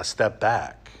a step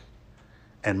back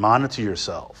and monitor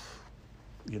yourself,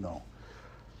 you know.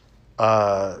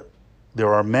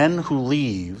 There are men who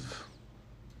leave,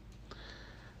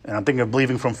 and I'm thinking of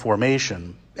leaving from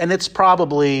formation, and it's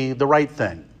probably the right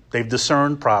thing. They've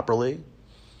discerned properly,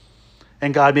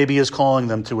 and God maybe is calling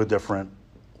them to a different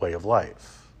way of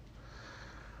life.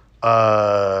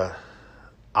 For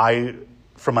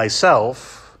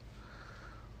myself,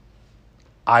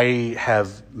 I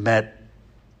have met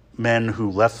men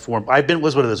who left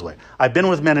let's put it this way. I've been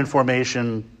with men in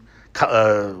formation,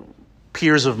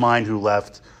 peers of mine who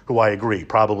left, who I agree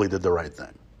probably did the right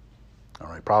thing. All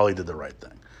right, probably did the right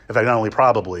thing. In fact, not only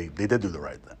probably, they did do the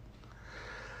right thing.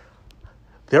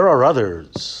 There are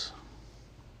others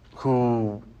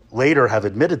who later have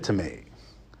admitted to me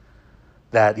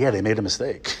that, they made a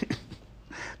mistake.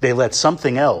 They let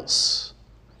something else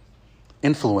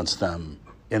influence them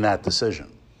in that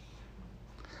decision.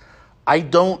 I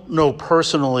don't know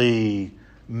personally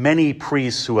many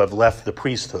priests who have left the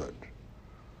priesthood.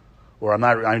 I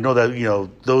know that,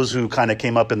 those who kind of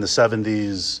came up in the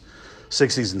 70s,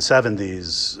 60s and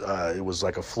 70s, it was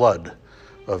like a flood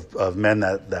of men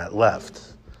that left.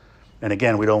 And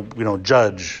again, we don't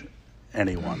judge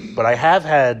anyone. But I have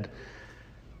had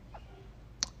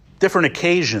different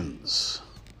occasions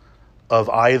of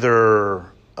either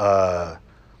the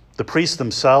priest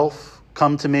themselves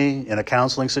come to me in a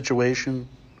counseling situation,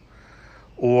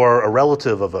 or a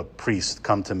relative of a priest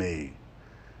come to me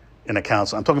in a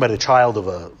counsel. I'm talking about a child of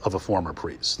a former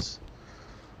priest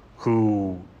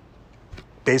who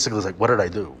basically was like, what did I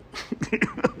do?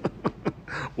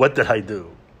 What did I do?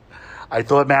 I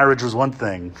thought marriage was one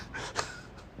thing,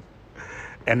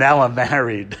 and now I'm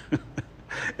married.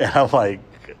 And I'm like,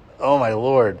 oh my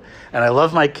Lord. And I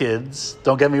love my kids,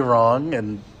 don't get me wrong,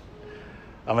 and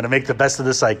I'm going to make the best of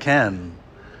this I can,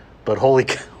 but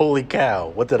holy cow,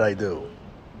 what did I do?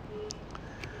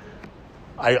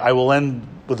 I will end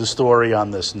with a story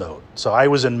on this note. So I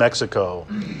was in Mexico,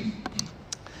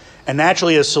 and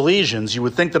naturally as Salesians, you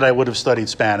would think that I would have studied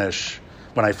Spanish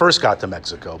when I first got to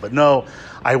Mexico, but no,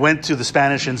 I went to the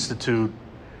Spanish Institute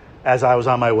as I was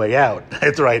on my way out,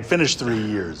 after I had finished 3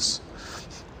 years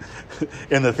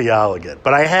in the theologate.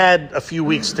 But I had a few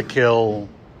weeks to kill,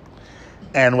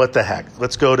 and what the heck?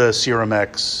 Let's go to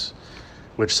Ciramex,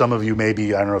 which some of you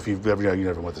maybe, I don't know if you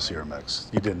never went to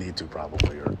Ciramex. You didn't need to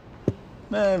probably, or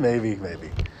maybe.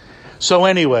 So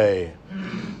anyway,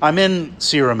 I'm in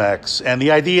Ceramex, and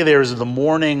the idea there is the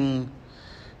morning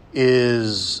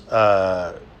is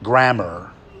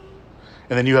grammar,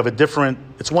 and then you have a different.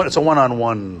 It's a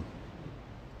one-on-one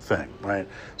thing, right?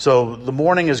 So the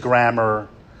morning is grammar,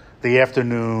 the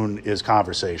afternoon is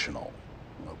conversational.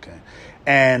 Okay,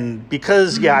 and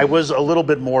because I was a little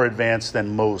bit more advanced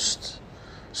than most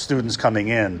students coming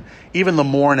in, even the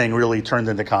morning really turned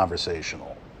into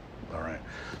conversational. All right.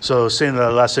 So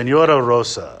La Señora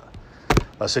Rosa.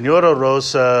 La Señora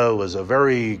Rosa was a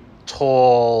very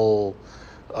tall,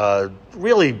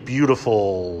 really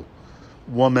beautiful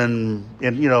woman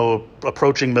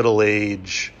approaching middle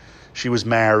age. She was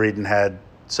married and had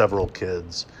several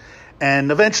kids.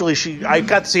 And eventually I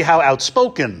got to see how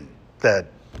outspoken that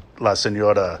La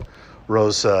Señora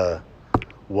Rosa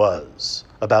was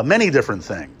about many different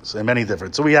things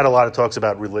so we had a lot of talks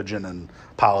about religion and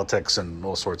politics and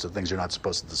all sorts of things you're not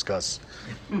supposed to discuss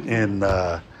in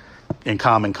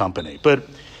common company. But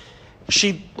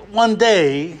she one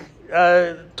day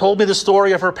told me the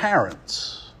story of her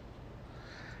parents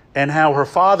and how her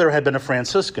father had been a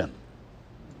Franciscan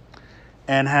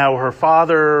and how her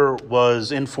father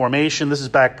was in formation. This is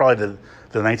back probably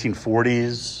the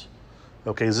 1940s.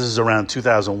 Okay, this is around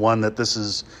 2001 that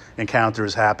this encounter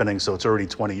is happening, so it's already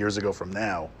 20 years ago from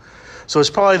now. So it's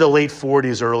probably the late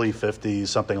 40s, early 50s,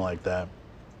 something like that.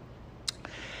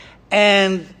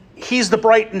 And he's the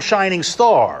bright and shining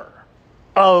star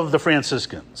of the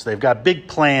Franciscans. They've got big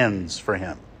plans for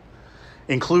him,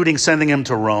 including sending him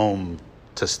to Rome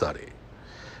to study.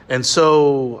 And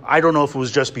so I don't know if it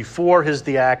was just before his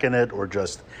diaconate or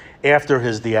just after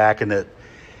his diaconate,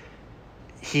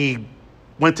 he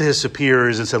went to his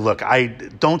superiors and said, look,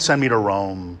 don't send me to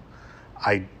Rome.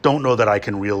 I don't know that I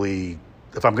can really,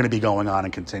 if I'm going to be going on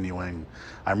and continuing,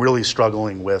 I'm really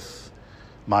struggling with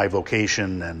my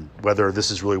vocation and whether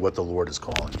this is really what the Lord is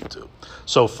calling me to.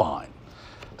 So fine.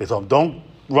 They told him, don't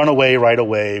run away right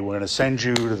away. We're going to send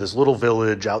you to this little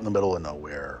village out in the middle of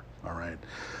nowhere. All right.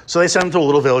 So they sent him to a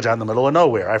little village out in the middle of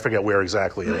nowhere. I forget where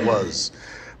exactly it was,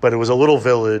 but it was a little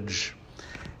village.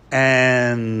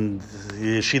 And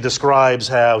she describes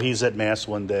how he's at Mass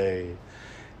one day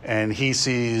and he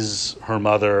sees her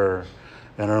mother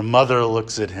and her mother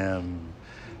looks at him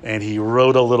and he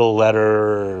wrote a little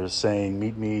letter saying,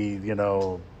 meet me,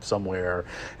 somewhere.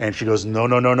 And she goes,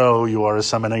 no, you are a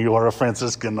seminary, you are a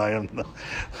Franciscan. I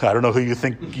don't know who you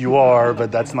think you are,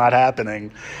 but that's not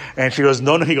happening. And she goes,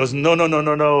 no. He goes,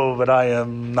 no, but I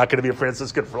am not going to be a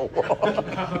Franciscan for a while.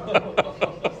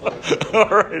 All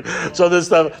right. So this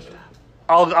stuff,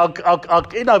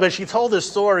 but she told this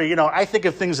story, I think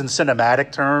of things in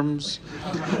cinematic terms.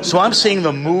 So I'm seeing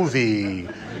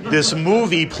this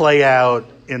movie play out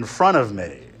in front of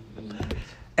me.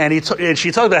 And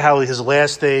she talked about how his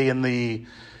last day in the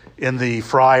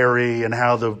friary and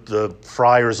how the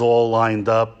friars all lined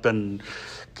up and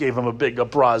gave him a big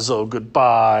abrazo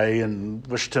goodbye and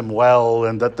wished him well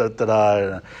and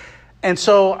da-da-da-da. And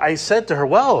so I said to her,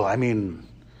 well, I mean,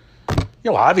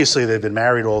 obviously they've been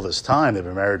married all this time. They've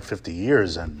been married 50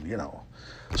 years and,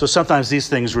 so sometimes these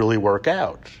things really work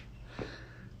out.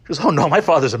 She goes, oh no, my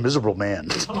father's a miserable man.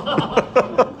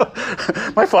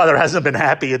 My father hasn't been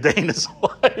happy a day in his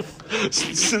life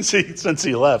since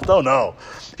he left. Oh no,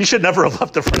 he should never have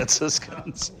left the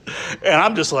Franciscans. And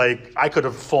I'm just like, I could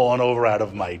have fallen over out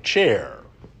of my chair.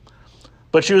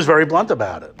 But she was very blunt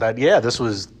about it. That, this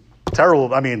was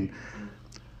terrible. I mean,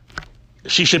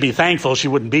 she should be thankful she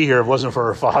wouldn't be here if it wasn't for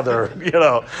her father,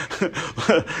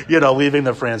 leaving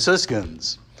the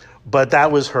Franciscans. But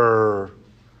that was the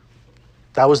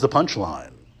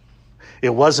punchline.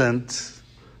 It wasn't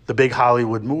the big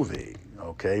Hollywood movie,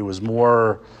 okay? It was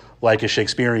more like a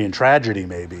Shakespearean tragedy,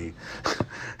 maybe,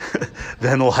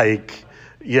 than like,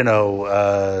 Pretty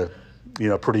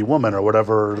Woman or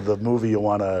whatever the movie you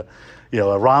want to,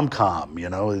 a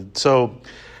rom-com, So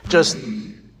just,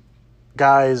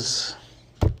 guys,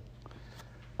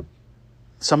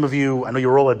 some of you, I know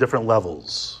you're all at different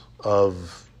levels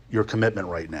of your commitment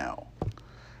right now.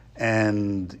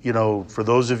 And, for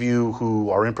those of you who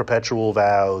are in perpetual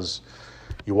vows,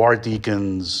 you are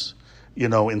deacons,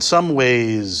 in some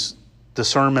ways,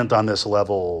 discernment on this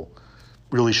level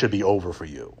really should be over for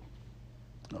you,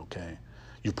 okay?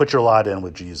 You've put your lot in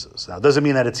with Jesus. Now, it doesn't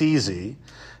mean that it's easy,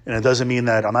 and it doesn't mean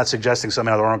that I'm not suggesting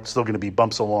somehow there aren't still going to be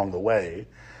bumps along the way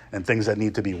and things that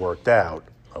need to be worked out,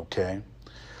 okay?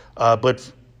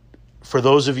 But for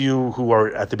those of you who are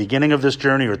at the beginning of this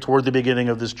journey or toward the beginning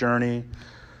of this journey,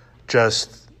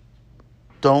 just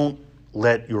don't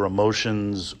let your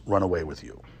emotions run away with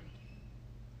you.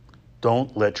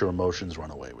 Don't let your emotions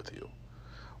run away with you.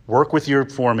 Work with your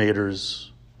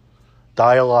formators.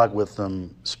 dialogue with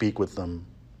them, speak with them,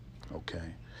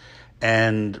 okay,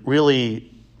 and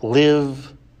really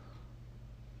live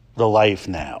the life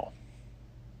now,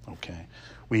 okay?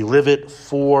 We live it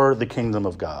for the kingdom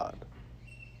of God.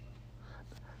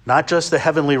 Not just the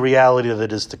heavenly reality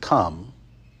that is to come,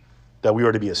 that we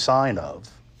are to be a sign of,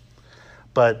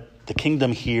 but the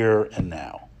kingdom here and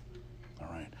now, all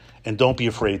right? And don't be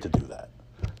afraid to do that.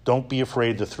 Don't be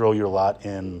afraid to throw your lot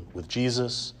in with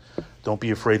Jesus. Don't be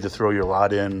afraid to throw your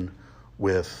lot in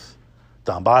with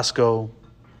Don Bosco.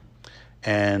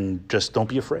 And just don't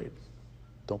be afraid.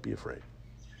 Don't be afraid.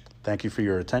 Thank you for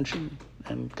your attention,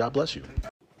 and God bless you.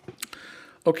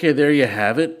 Okay, there you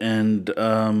have it. And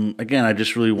again, I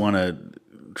just really want to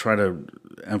try to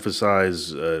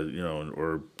emphasize,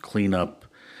 or clean up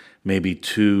maybe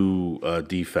two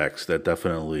defects that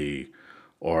definitely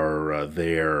are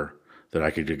there that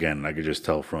I could just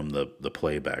tell from the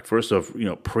playback. First off,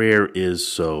 prayer is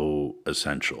so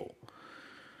essential.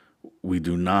 We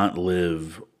do not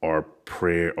live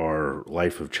our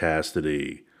life of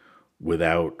chastity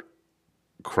without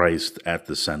Christ at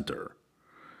the center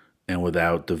and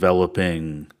without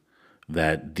developing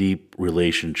that deep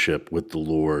relationship with the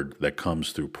Lord that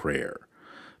comes through prayer,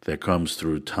 that comes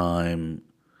through time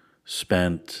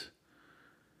spent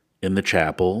in the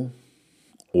chapel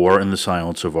or in the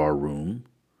silence of our room,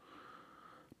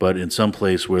 but in some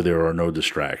place where there are no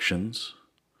distractions.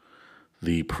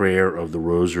 The prayer of the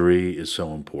rosary is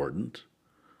so important.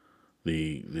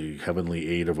 The heavenly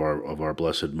aid of our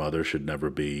Blessed Mother should never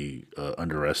be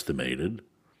underestimated.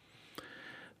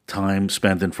 Time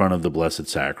spent in front of the Blessed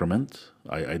Sacrament.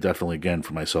 I definitely, again,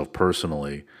 for myself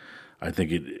personally, I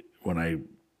think when I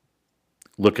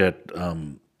look at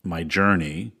my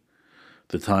journey,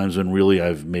 the times when really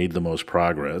I've made the most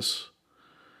progress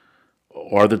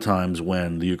are the times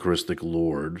when the Eucharistic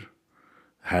Lord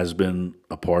has been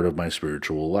a part of my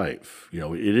spiritual life.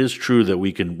 It is true that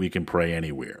we can pray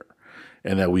anywhere,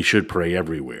 and that we should pray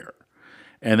everywhere,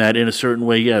 and that in a certain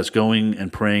way, yes, going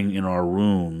and praying in our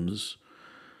rooms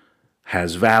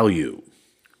has value,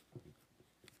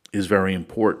 is very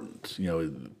important.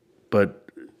 But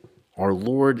our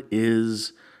Lord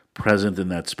is present in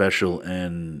that special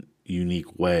and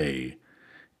unique way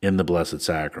in the Blessed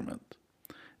Sacrament.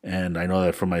 And I know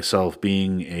that for myself,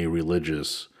 being a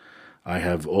religious, I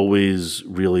have always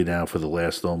really now for the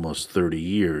last almost 30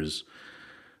 years,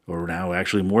 or now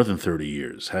actually more than 30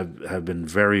 years, have been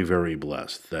very, very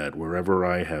blessed that wherever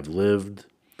I have lived,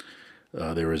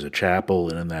 there is a chapel,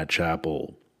 and in that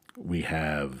chapel we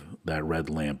have that red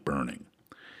lamp burning,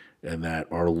 and that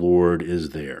our Lord is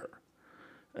there.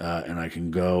 And I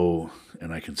can go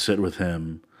and I can sit with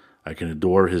him, I can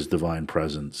adore his divine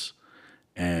presence,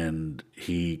 and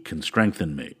he can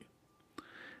strengthen me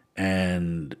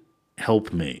and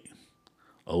help me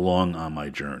along on my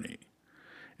journey.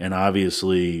 And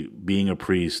obviously, being a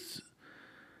priest,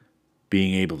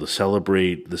 being able to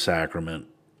celebrate the sacrament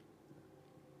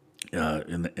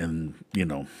in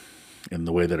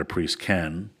the way that a priest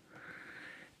can,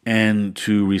 and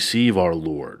to receive our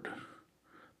Lord,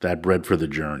 that bread for the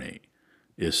journey,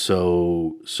 is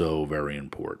so, so very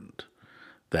important.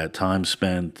 That time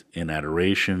spent in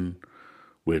adoration,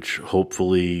 which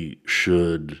hopefully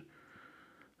should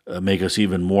make us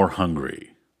even more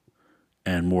hungry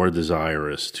and more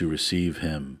desirous to receive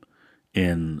him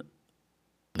in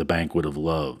the banquet of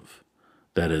love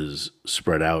that is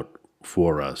spread out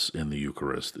for us in the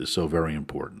Eucharist, is so very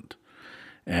important.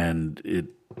 And it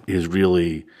is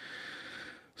really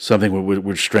something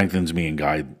which strengthens me and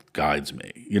guides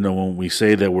me. When we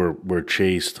say that we're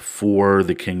chaste for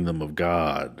the kingdom of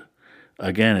God,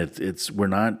 again, it's we're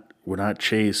not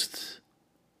chaste,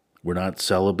 we're not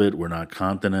celibate, we're not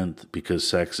continent because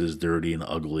sex is dirty and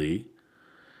ugly.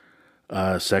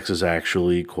 Sex is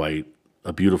actually quite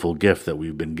a beautiful gift that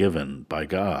we've been given by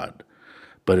God,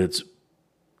 but it's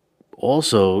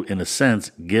also, in a sense,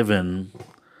 given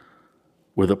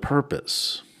with a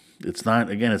purpose. It's not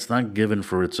given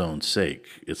for its own sake.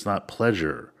 It's not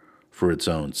pleasure for its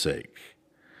own sake.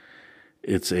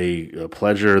 It's a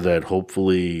pleasure that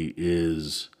hopefully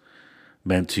is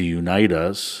meant to unite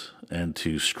us and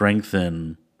to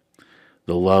strengthen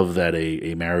the love that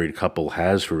a married couple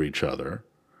has for each other,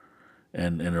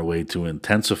 and in a way to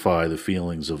intensify the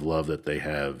feelings of love that they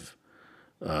have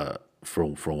for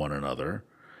one another,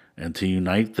 and to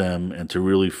unite them and to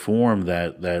really form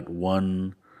that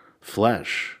one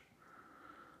flesh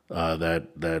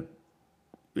that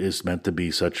is meant to be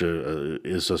such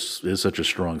a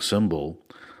strong symbol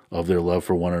of their love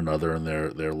for one another and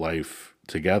their life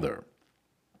together.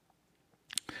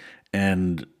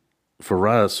 And for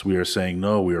us, we are saying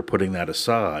no, we are putting that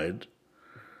aside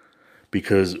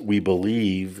because we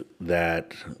believe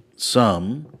that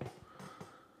some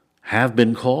have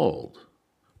been called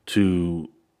to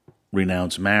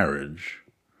renounce marriage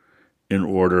in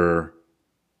order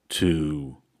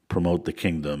to promote the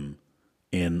kingdom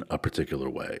in a particular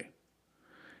way.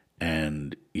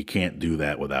 And you can't do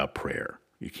that without prayer.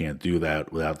 You can't do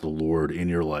that without the Lord in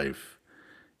your life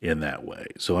in that way.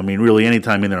 So, I mean, really,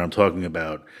 anytime in there I'm talking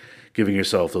about giving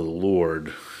yourself to the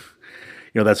Lord,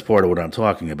 that's part of what I'm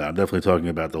talking about. I'm definitely talking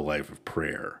about the life of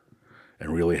prayer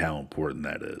and really how important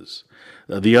that is.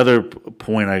 The other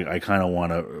point I kind of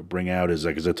want to bring out is,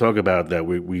 like, as I talk about that,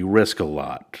 we risk a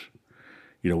lot.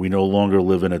 We no longer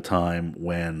live in a time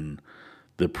when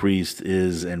the priest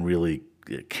is and really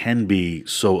can be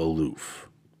so aloof.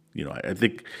 I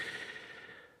think,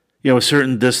 a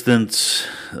certain distance,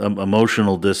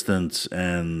 emotional distance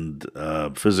and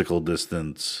physical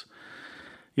distance,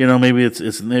 maybe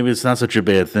it's not such a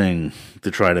bad thing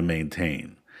to try to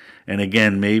maintain. And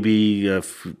again, maybe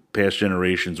past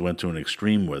generations went to an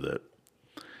extreme with it.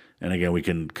 And again, we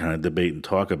can kind of debate and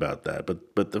talk about that.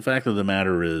 But the fact of the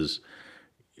matter is,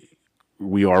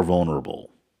 we are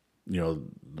vulnerable.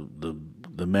 The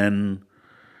men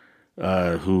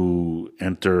who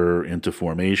enter into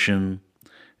formation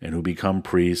and who become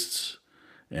priests,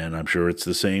 and I'm sure it's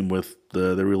the same with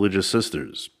the religious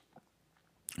sisters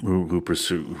who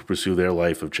pursue their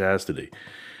life of chastity.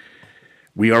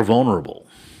 We are vulnerable.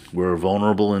 We're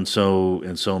vulnerable in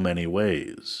so many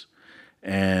ways.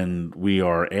 And we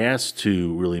are asked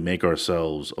to really make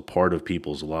ourselves a part of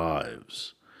people's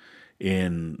lives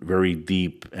in very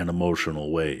deep and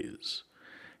emotional ways.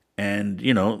 And,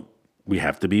 we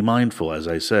have to be mindful, as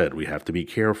I said. We have to be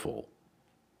careful.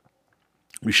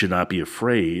 We should not be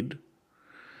afraid,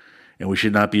 and we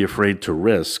should not be afraid to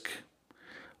risk.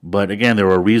 But again, there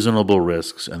are reasonable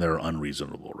risks and there are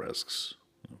unreasonable risks.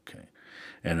 Okay.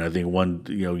 And I think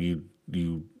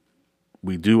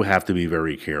we do have to be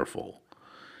very careful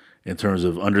in terms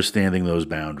of understanding those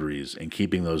boundaries and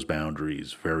keeping those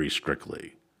boundaries very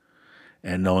strictly,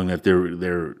 and knowing that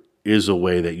there is a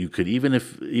way that you could, even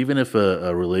if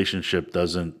a relationship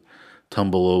doesn't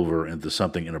tumble over into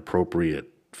something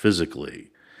inappropriate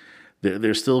physically,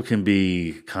 there still can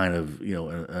be kind of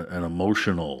an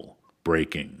emotional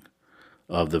breaking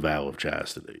of the vow of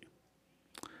chastity,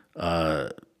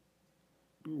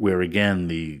 where again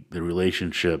the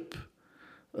relationship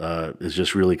is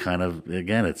just really kind of,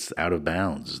 again, it's out of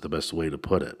bounds is the best way to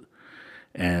put it.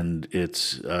 And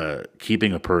it's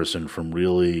keeping a person from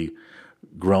really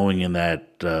growing in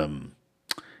that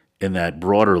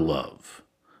broader love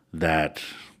that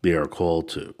they are called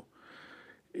to.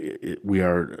 We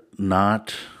are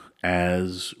not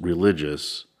as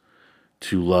religious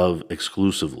to love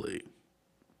exclusively.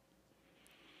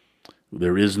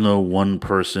 There is no one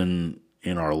person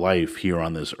in our life here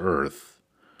on this earth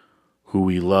who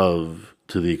we love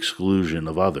to the exclusion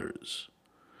of others.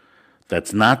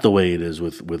 That's not the way it is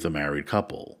with a married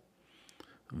couple.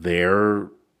 Their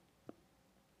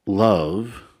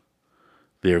love,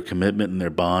 their commitment, and their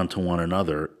bond to one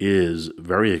another is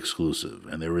very exclusive,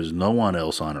 and there is no one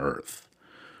else on earth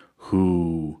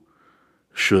who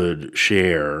should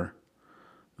share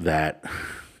that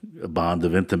bond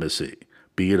of intimacy,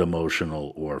 be it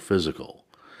emotional or physical.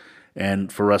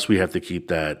 And for us, we have to keep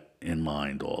that in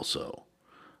mind also,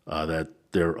 that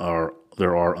there are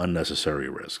unnecessary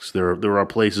risks. There are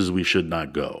places we should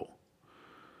not go.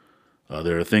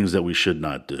 There are things that we should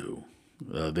not do.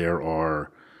 There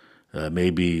are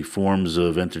maybe forms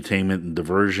of entertainment and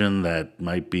diversion that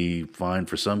might be fine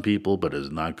for some people, but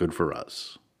is not good for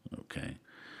us. Okay,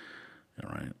 all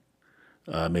right.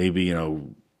 Maybe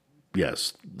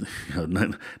yes,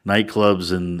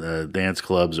 nightclubs and dance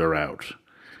clubs are out.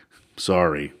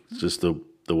 Sorry, it's just the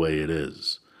way it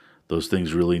is. Those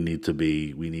things really need to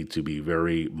be. We need to be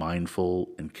very mindful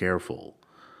and careful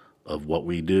of what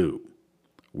we do,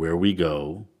 where we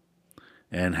go,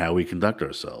 and how we conduct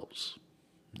ourselves.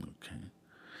 Okay.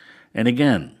 And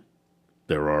again,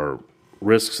 there are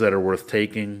risks that are worth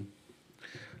taking.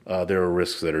 There are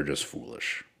risks that are just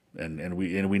foolish. And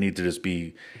we need to just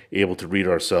be able to read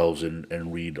ourselves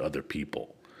and read other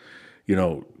people.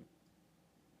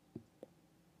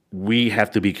 We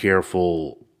have to be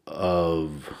careful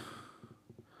of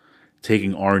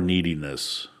taking our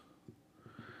neediness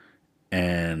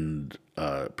and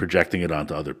projecting it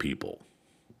onto other people,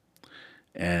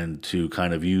 and to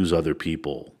kind of use other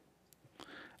people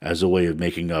as a way of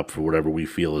making up for whatever we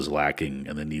feel is lacking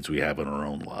and the needs we have in our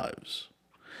own lives.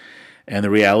 And the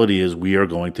reality is we are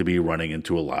going to be running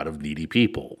into a lot of needy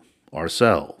people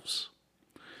ourselves.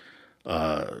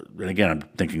 And again, I'm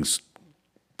thinking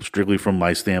strictly from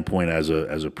my standpoint as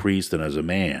a priest and as a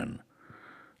man,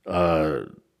 there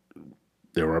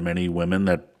are many women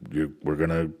that we're going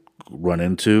to run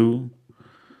into.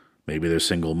 Maybe they're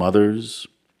single mothers.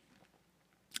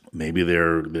 Maybe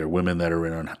they're women that are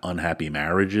in unhappy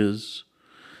marriages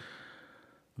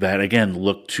that, again,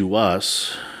 look to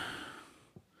us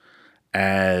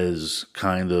as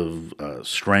kind of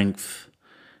strength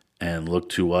and look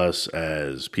to us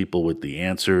as people with the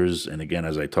answers. And again,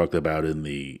 as I talked about in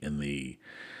the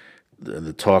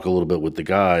talk a little bit with the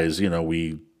guys,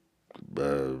 we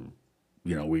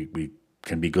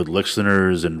can be good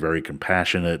listeners and very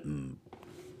compassionate and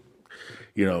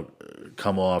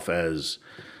come off as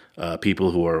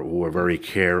people who are very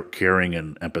caring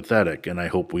and empathetic, and I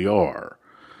hope we are.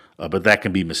 But that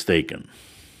can be mistaken.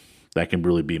 That can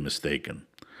really be mistaken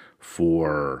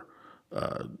for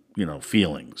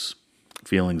feelings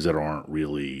that aren't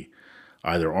really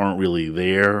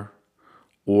there,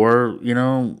 or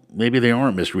maybe they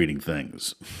aren't misreading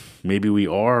things. Maybe we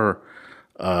are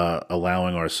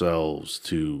allowing ourselves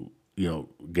to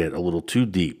get a little too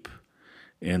deep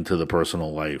into the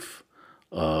personal life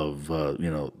of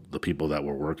the people that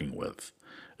we're working with,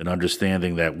 and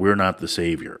understanding that we're not the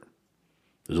Savior.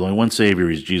 There's only one Savior.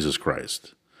 He's Jesus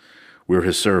Christ. We're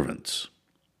His servants,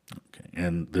 okay?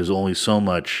 And there's only so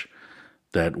much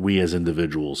that we as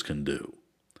individuals can do,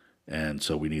 and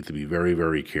so we need to be very,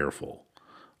 very careful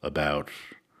about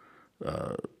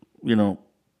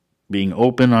being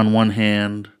open on one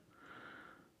hand,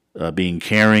 being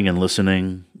caring and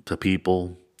listening to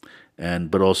people,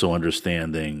 but also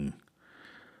understanding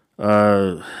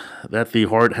that the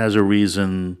heart has a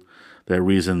reason that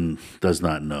reason does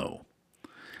not know,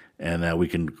 and that we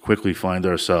can quickly find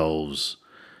ourselves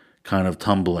kind of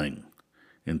tumbling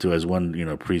into, as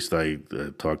one priest I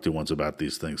talked to once about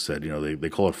these things said, they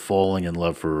call it falling in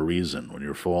love for a reason. When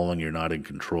you're falling, you're not in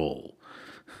control,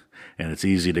 and it's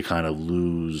easy to kind of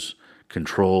lose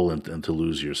control and to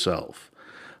lose yourself.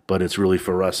 But it's really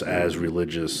for us as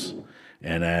religious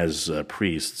and as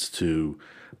priests to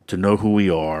know who we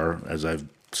are, as I've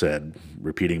said,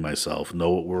 repeating myself, know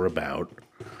what we're about,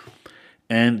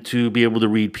 and to be able to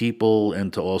read people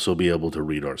and to also be able to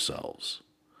read ourselves,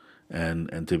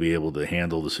 and to be able to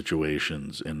handle the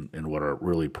situations in what are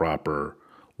really proper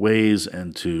ways,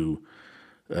 and to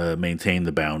maintain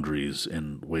the boundaries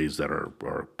in ways that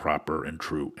are proper and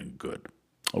true and good.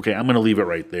 Okay, I'm going to leave it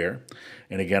right there.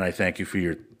 And again, I thank you for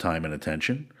your time and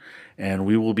attention. And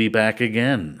we will be back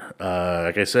again.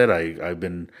 Like I said, I've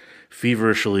been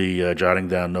feverishly jotting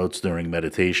down notes during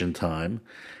meditation time,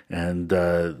 and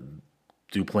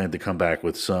do plan to come back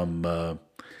with some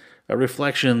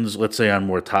reflections, let's say, on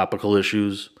more topical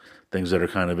issues, things that are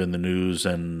kind of in the news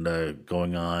and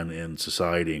going on in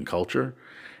society and culture.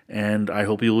 And I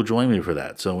hope you will join me for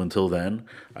that. So until then,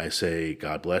 I say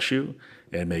God bless you,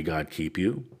 and may God keep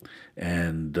you.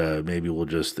 And maybe we'll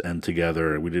just end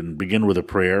together. We didn't begin with a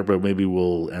prayer, but maybe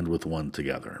we'll end with one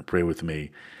together. Pray with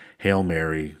me. Hail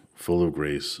Mary, full of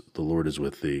grace, the Lord is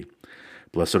with thee.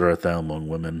 Blessed art thou among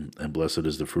women, and blessed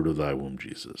is the fruit of thy womb,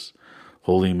 Jesus.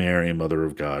 Holy Mary, Mother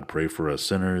of God, pray for us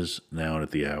sinners, now and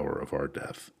at the hour of our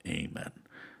death. Amen.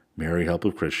 Mary, help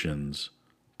of Christians,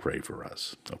 pray for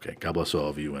us. Okay, God bless all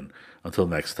of you, and until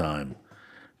next time,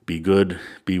 be good,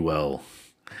 be well,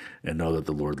 and know that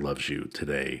the Lord loves you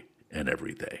today and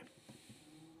every day.